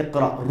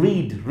 Iqra,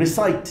 read,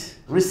 recite.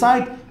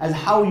 Recite as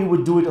how you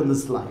would do it on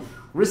this life.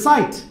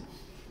 Recite.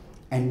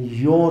 And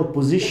your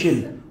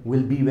position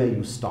will be where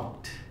you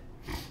stopped.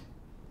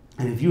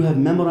 And if you have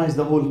memorized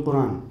the whole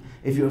Quran,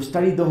 if you have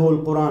studied the whole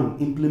Quran,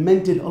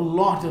 implemented a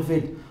lot of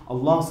it,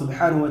 Allah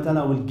subhanahu wa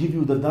ta'ala will give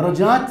you the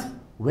darajat.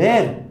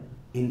 Where?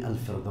 In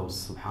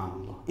Al-Firdaus,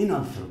 subhanallah. In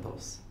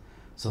Al-Firdaus.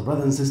 So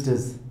brothers and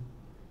sisters,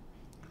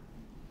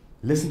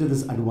 listen to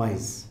this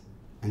advice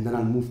and then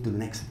I'll move to the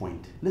next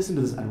point. Listen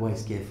to this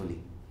advice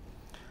carefully.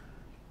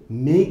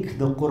 Make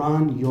the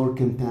Quran your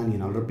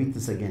companion. I'll repeat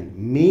this again.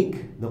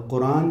 Make the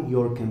Quran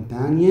your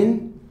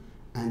companion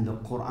and the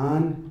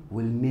Quran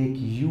will make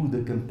you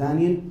the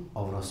companion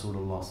of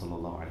Rasoolullah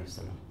sallallahu alayhi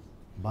wa sallam.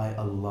 By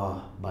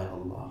Allah, by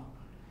Allah.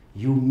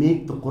 You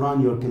make the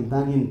Quran your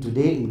companion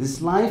today in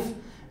this life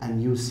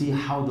and you see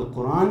how the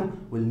Quran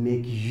will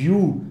make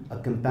you a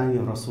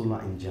companion of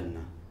Rasulullah in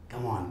Jannah.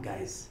 Come on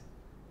guys.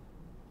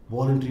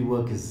 Voluntary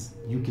work is,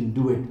 you can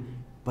do it,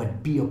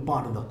 but be a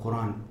part of the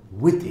Quran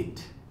with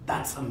it.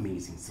 That's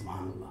amazing,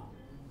 subhanallah.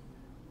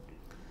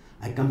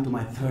 I come to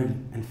my third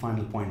and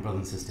final point,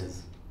 brothers and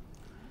sisters.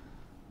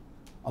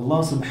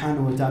 Allah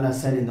subhanahu wa ta'ala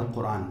said in the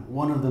Quran,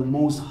 one of the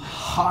most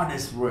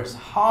hardest verse,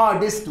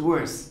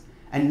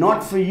 and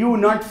not for you,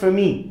 not for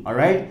me,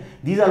 alright?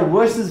 These are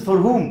verses for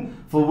whom?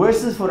 For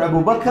verses for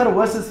Abu Bakr,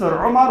 verses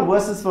for Umar,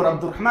 verses for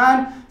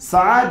Abdurrahman,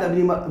 Sa'ad,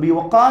 Abi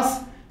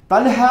Waqas,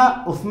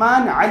 Talha,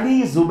 Uthman,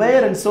 Ali,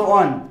 Zubair, and so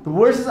on. The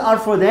verses are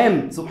for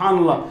them,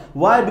 subhanallah.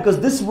 Why? Because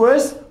this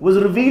verse was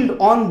revealed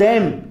on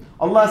them.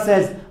 Allah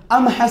says,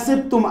 Am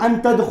hasibtum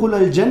an tadkhul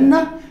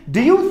al-Jannah? Do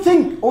you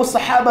think, O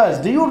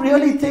Sahabas, do you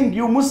really think,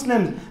 you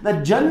Muslims,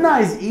 that Jannah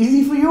is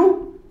easy for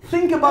you?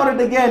 Think about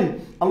it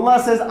again.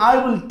 Allah says, I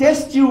will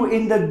test you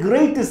in the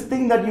greatest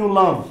thing that you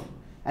love.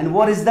 And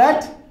what is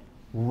that?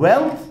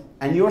 Wealth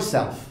and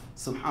yourself.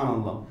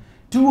 Subhanallah.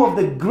 Two of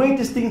the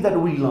greatest things that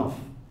we love.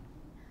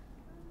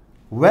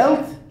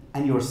 Wealth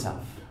and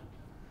yourself.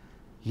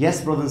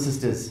 Yes, brothers and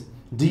sisters.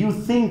 Do you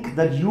think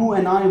that you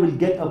and I will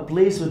get a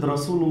place with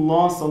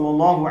Rasulullah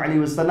sallallahu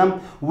alaihi wasallam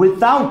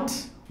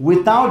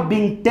without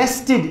being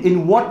tested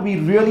in what we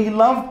really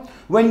love?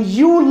 When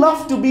you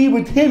love to be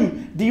with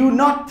Him, do you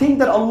not think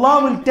that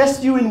Allah will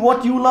test you in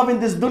what you love in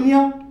this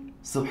dunya?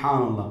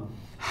 Subhanallah.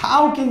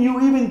 How can you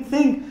even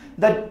think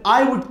that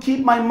I would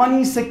keep my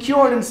money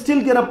secured and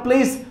still get a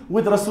place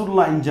with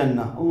Rasulullah in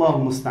Jannah.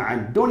 Allahu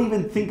musta'an. Don't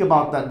even think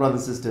about that,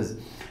 brothers and sisters.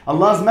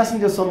 Allah's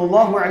Messenger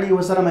sallallahu alaihi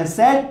wasallam has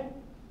said,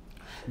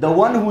 the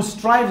one who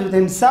strives with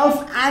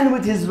himself and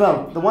with his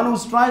wealth, the one who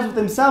strives with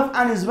himself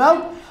and his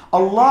wealth,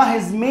 Allah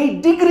has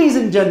made degrees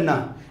in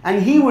Jannah,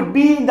 and he would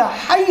be in the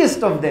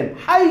highest of them.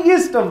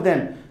 Highest of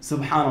them.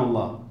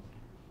 Subhanallah.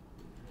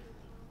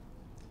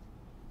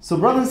 So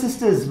brothers and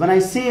sisters, when I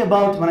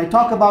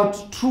talk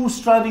about true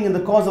striving in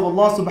the cause of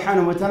Allah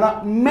subhanahu wa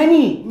ta'ala,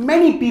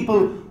 many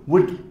people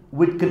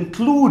would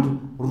conclude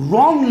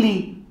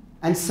wrongly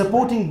and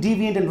supporting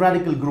deviant and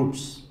radical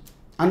groups.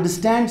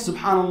 Understand,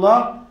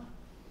 subhanallah,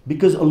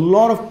 because a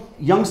lot of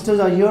youngsters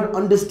are here,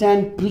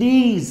 understand,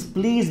 please,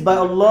 by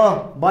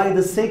Allah, by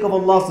the sake of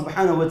Allah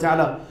subhanahu wa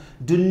ta'ala,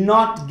 do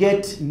not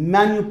get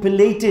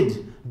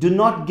manipulated, do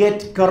not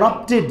get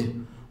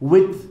corrupted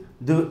with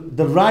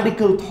the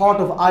radical thought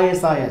of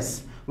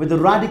ISIS, with the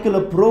radical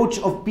approach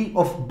of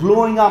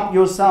blowing up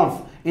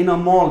yourself in a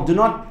mall. Do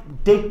not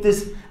take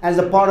this as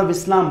a part of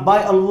Islam.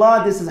 By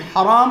Allah, this is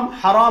haram,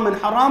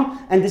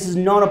 and this is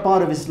not a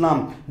part of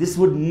Islam. This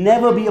would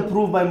never be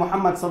approved by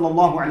Muhammad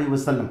sallallahu alaihi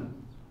wasallam.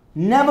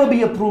 Never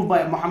be approved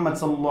by Muhammad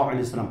sallallahu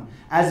alaihi wasallam.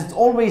 As it's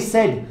always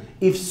said,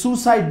 if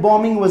suicide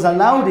bombing was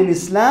allowed in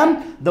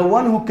Islam, the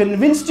one who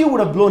convinced you would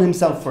have blown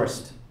himself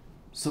first.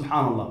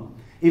 Subhanallah.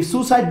 If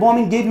suicide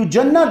bombing gave you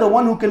Jannah, the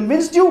one who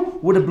convinced you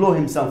would have blown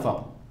himself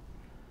up.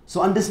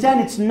 So understand,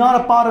 it's not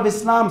a part of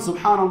Islam,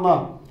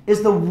 subhanallah.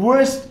 It's the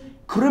worst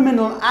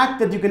criminal act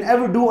that you can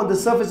ever do on the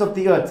surface of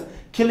the earth.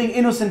 Killing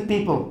innocent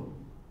people.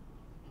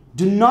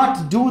 Do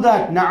not do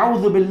that.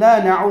 Na'udhu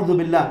billah, na'udhu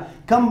billah.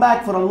 Come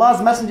back, for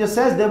Allah's Messenger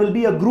says there will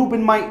be a group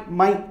in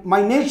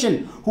my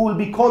nation who will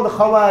be called the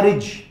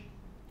Khawarij,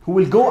 who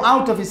will go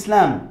out of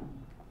Islam,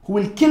 who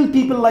will kill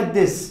people like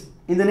this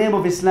in the name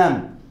of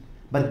Islam.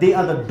 But they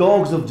are the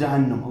dogs of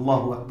Jahannam.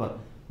 Allahu Akbar.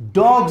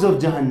 Dogs of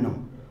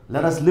Jahannam.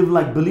 Let us live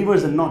like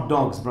believers and not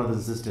dogs, brothers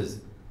and sisters.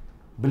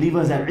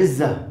 Believers are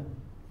izzah.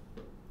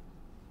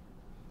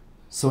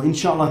 So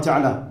inshallah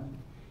ta'ala,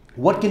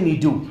 what can we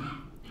do?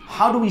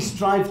 How do we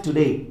strive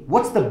today?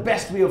 What's the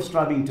best way of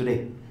striving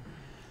today?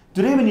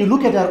 Today when you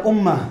look at our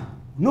ummah,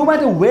 no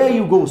matter where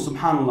you go,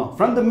 subhanallah,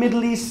 from the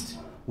Middle East,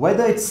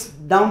 whether it's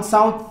down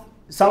south,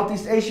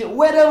 Southeast Asia,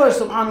 wherever,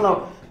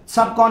 subhanallah,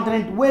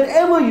 subcontinent,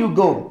 wherever you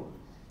go,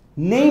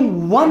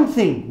 name one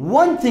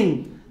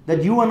thing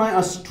that you and I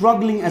are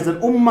struggling as an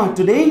ummah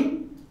today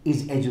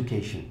is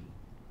education.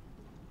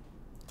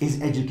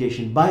 Is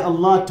education. By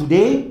Allah,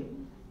 today,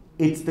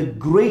 it's the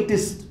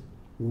greatest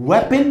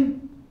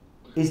weapon,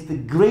 it's the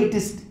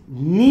greatest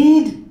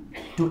need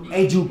to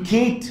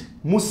educate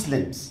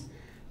Muslims,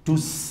 to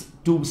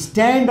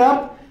stand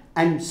up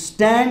and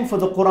stand for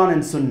the Quran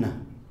and Sunnah.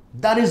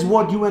 That is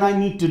what you and I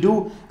need to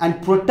do,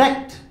 and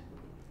protect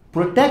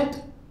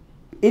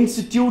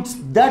institutes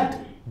that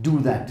do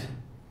that.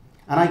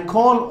 And I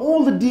call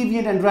all the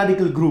deviant and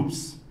radical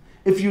groups,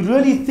 if you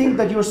really think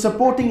that you're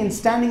supporting and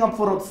standing up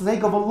for the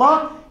sake of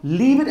Allah,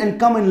 leave it and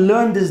come and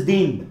learn this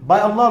deen. By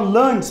Allah,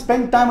 learn,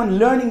 spend time on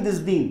learning this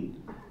deen.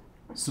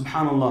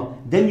 Subhanallah.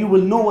 Then you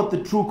will know what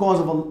the true cause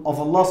of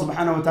Allah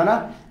subhanahu wa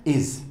ta'ala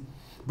is.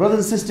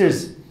 Brothers and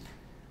sisters,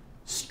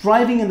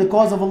 striving in the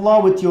cause of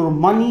Allah with your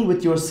money,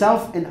 with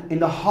yourself in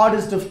the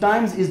hardest of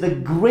times is the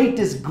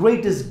greatest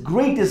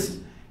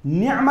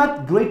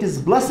ni'mat,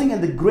 greatest blessing,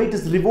 and the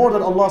greatest reward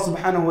that Allah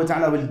subhanahu wa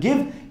ta'ala will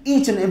give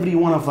each and every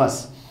one of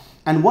us.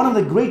 And one of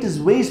the greatest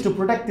ways to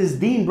protect this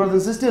deen,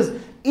 brothers and sisters,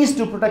 is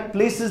to protect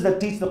places that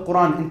teach the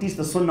Quran and teach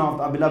the Sunnah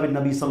of our beloved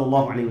Nabi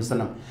sallallahu alayhi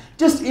wasallam.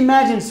 Just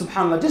imagine,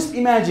 subhanAllah, just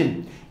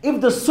imagine if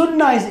the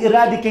Sunnah is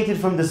eradicated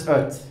from this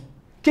earth.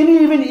 Can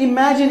you even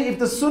imagine if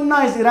the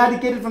Sunnah is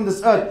eradicated from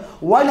this earth?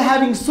 While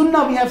having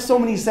Sunnah, we have so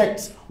many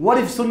sects. What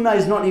if Sunnah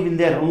is not even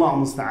there? Allah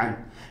musta'an.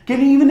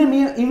 Can you even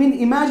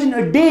imagine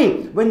a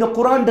day when the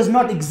Quran does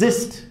not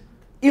exist?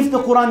 If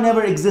the Quran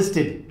never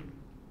existed,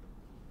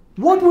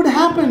 what would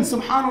happen?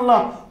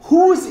 Subhanallah.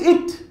 Who is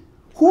it?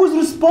 Who is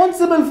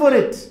responsible for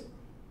it?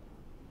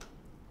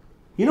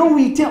 You know,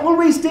 we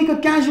always take a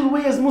casual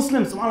way as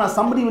Muslims. Subhanallah,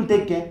 somebody will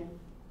take care.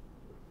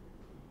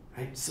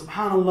 Right?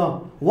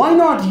 Subhanallah. Why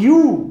not you?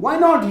 Why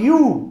not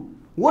you?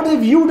 What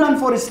have you done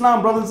for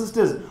Islam, brothers and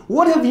sisters?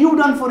 What have you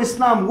done for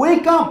Islam?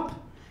 Wake up.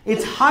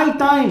 It's high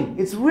time.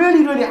 It's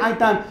really high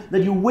time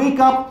that you wake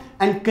up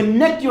and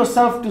connect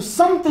yourself to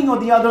something or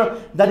the other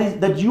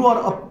that you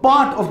are a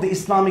part of the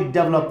Islamic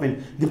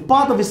development, the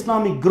part of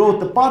Islamic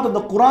growth, the part of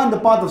the Quran, the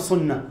part of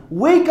Sunnah.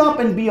 Wake up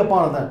and be a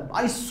part of that.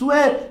 I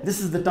swear this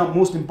is the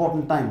most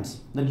important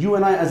times that you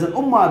and I as an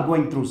ummah are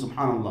going through,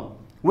 subhanallah.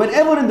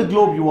 Wherever in the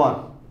globe you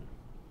are,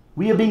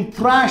 we are being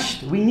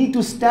thrashed. We need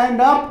to stand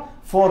up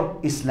for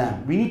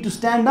Islam. We need to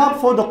stand up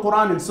for the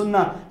Quran and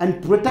Sunnah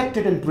and protect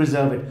it and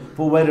preserve it.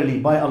 For verily,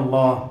 by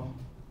Allah,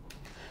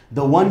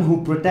 the one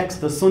who protects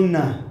the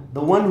Sunnah,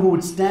 the one who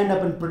would stand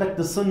up and protect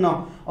the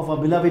Sunnah of our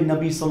beloved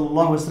Nabi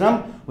sallallahu alaihi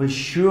wasallam will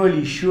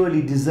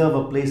surely deserve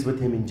a place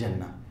with him in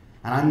Jannah.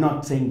 And I'm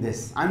not saying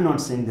this.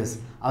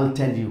 I'll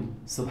tell you,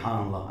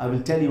 subhanAllah. I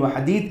will tell you a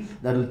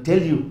hadith that will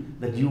tell you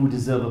that you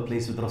deserve a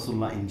place with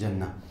Rasulullah in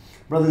Jannah.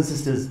 Brothers and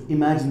sisters,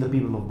 imagine the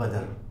people of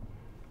Badr.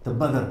 The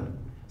Badr,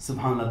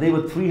 subhanAllah, they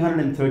were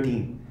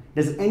 313.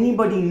 Does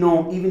anybody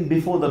know, even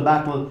before the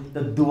battle,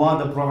 the dua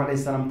the Prophet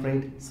ﷺ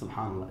prayed?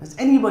 Subhanallah. Does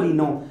anybody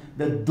know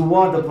the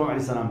dua the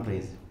Prophet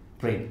ﷺ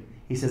prayed?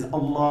 He says,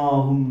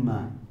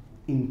 Allahumma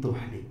in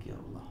tuhlik ya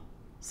Allah.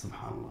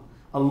 Subhanallah.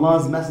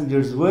 Allah's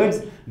messenger's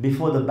words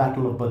before the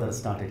battle of Badr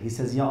started. He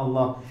says, Ya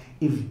Allah,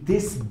 if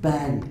this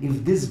band,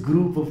 if this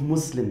group of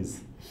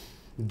Muslims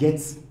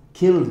gets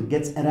killed,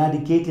 gets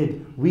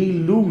eradicated, we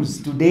lose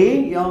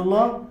today, Ya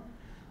Allah,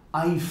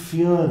 I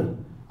fear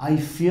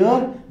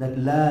that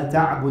la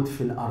ta'bud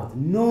fil ard.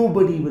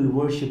 Nobody will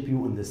worship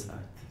you on this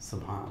earth.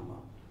 Subhanallah.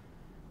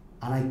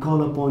 And I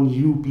call upon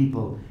you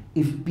people,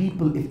 if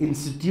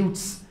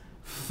institutes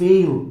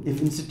fail, if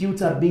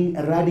institutes are being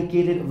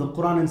eradicated of the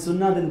Quran and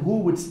Sunnah, then who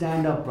would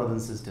stand up,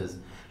 brothers and sisters?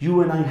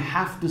 You and I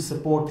have to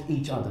support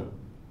each other.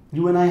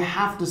 You and I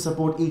have to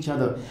support each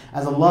other.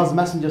 As Allah's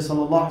Messenger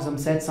ﷺ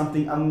said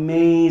something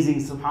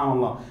amazing,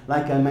 subhanAllah,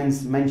 like I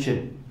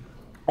mentioned.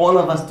 All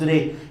of us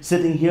today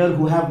sitting here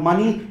who have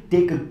money,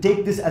 take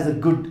this as a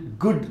good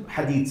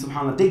hadith,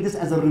 subhanAllah. Take this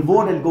as a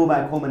reward and go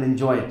back home and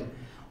enjoy it.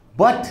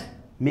 But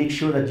make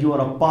sure that you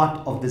are a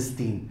part of this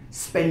deen,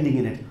 spending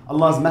in it.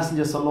 Allah's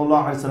Messenger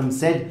ﷺ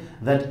said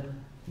that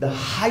the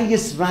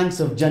highest ranks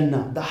of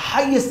Jannah,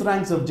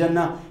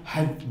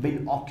 have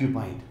been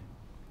occupied.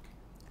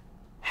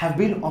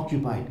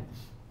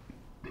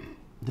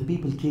 The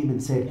people came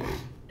and said,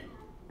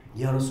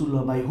 Ya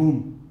Rasulullah, by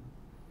whom?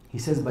 He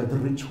says, by the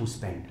rich who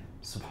spend.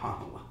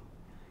 Subhanallah.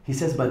 He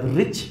says, by the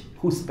rich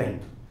who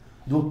spend.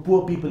 The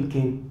poor people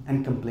came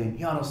and complained,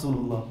 Ya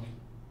Rasulullah,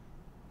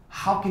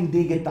 how can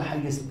they get the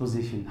highest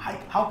position?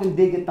 How can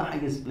they get the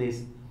highest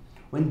place?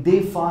 When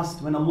they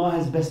fast, when Allah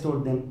has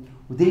bestowed them,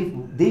 they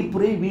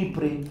pray, we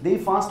pray. They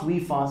fast, we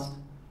fast.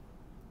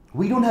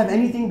 We don't have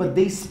anything, but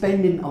they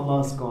spend in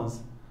Allah's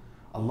cause.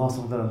 Allah's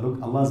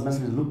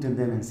Messenger looked at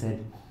them and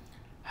said,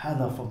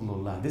 Hada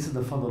fadlullah. This is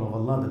the fadl of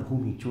Allah, that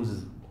whom He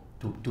chooses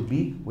to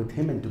be with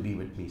Him and to be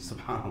with me.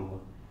 Subhanallah.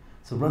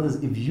 So brothers,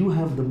 if you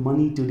have the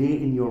money today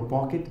in your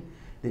pocket,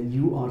 then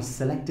you are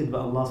selected by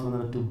Allah subhanahu wa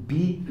ta'ala to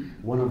be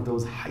one of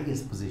those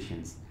highest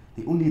positions.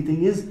 The only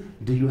thing is,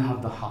 do you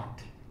have the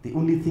heart? The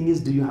only thing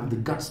is, do you have the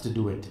guts to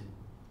do it?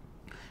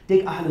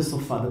 Take Ahl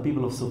Suffah, the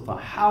people of Suffah.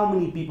 How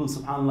many people,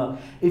 subhanAllah,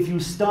 if you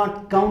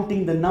start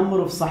counting the number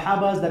of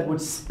Sahabas that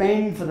would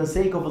spend for the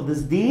sake of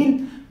this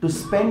deen, to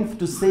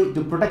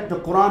protect the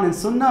Quran and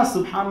Sunnah,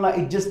 subhanAllah,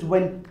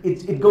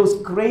 it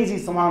goes crazy,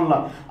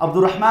 subhanAllah.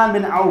 Abdul Rahman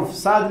bin Auf,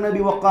 Sa'd bin Abi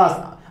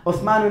Waqqas,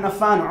 Uthman bin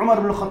Affan,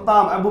 Umar bin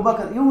Khattab, Abu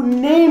Bakr, you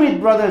name it,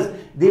 brothers.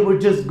 They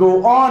would just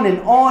go on and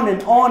on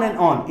and on and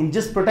on in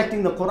just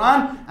protecting the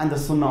Quran and the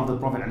Sunnah of the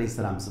Prophet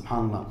ﷺ,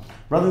 subhanAllah.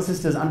 Brothers and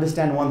sisters,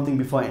 understand one thing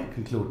before I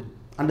conclude.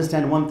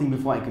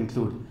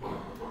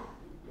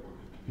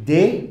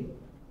 The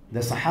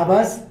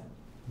Sahabas,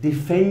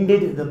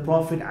 defended the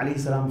Prophet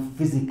ﷺ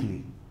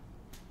physically.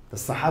 The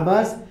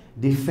Sahabas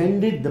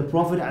defended the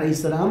Prophet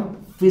ﷺ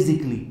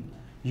physically.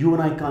 You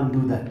and I can't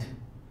do that.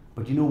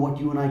 But you know what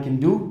you and I can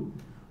do?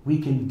 We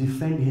can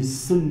defend his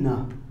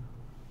sunnah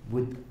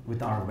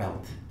with our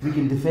wealth. We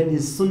can defend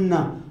his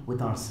sunnah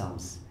with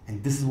ourselves.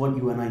 And this is what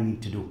you and I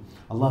need to do.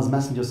 Allah's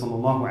Messenger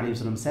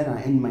ﷺ said, and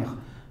I end my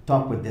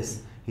talk with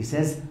this. He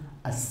says,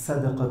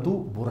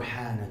 As-sadaqatu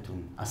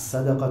burhanatun.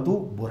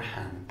 As-sadaqatu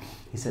burhan.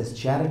 He says,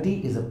 charity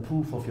is a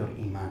proof of your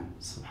iman.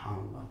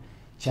 Subhanallah.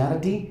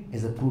 Charity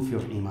is a proof of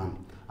your iman.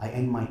 I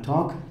end my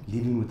talk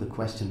leaving with the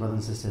question,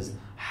 brothers and sisters,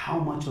 how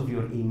much of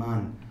your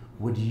iman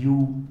would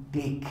you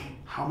take?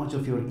 How much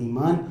of your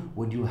iman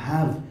would you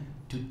have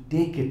to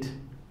take it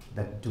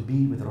that to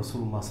be with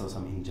Rasulullah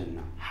in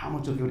Jannah? How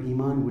much of your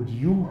iman would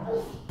you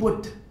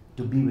put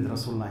to be with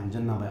Rasulullah in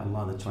Jannah? By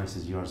Allah, the choice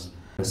is yours.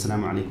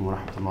 Assalamu alaikum wa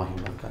rahmatullahi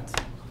wa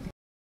barakatuh.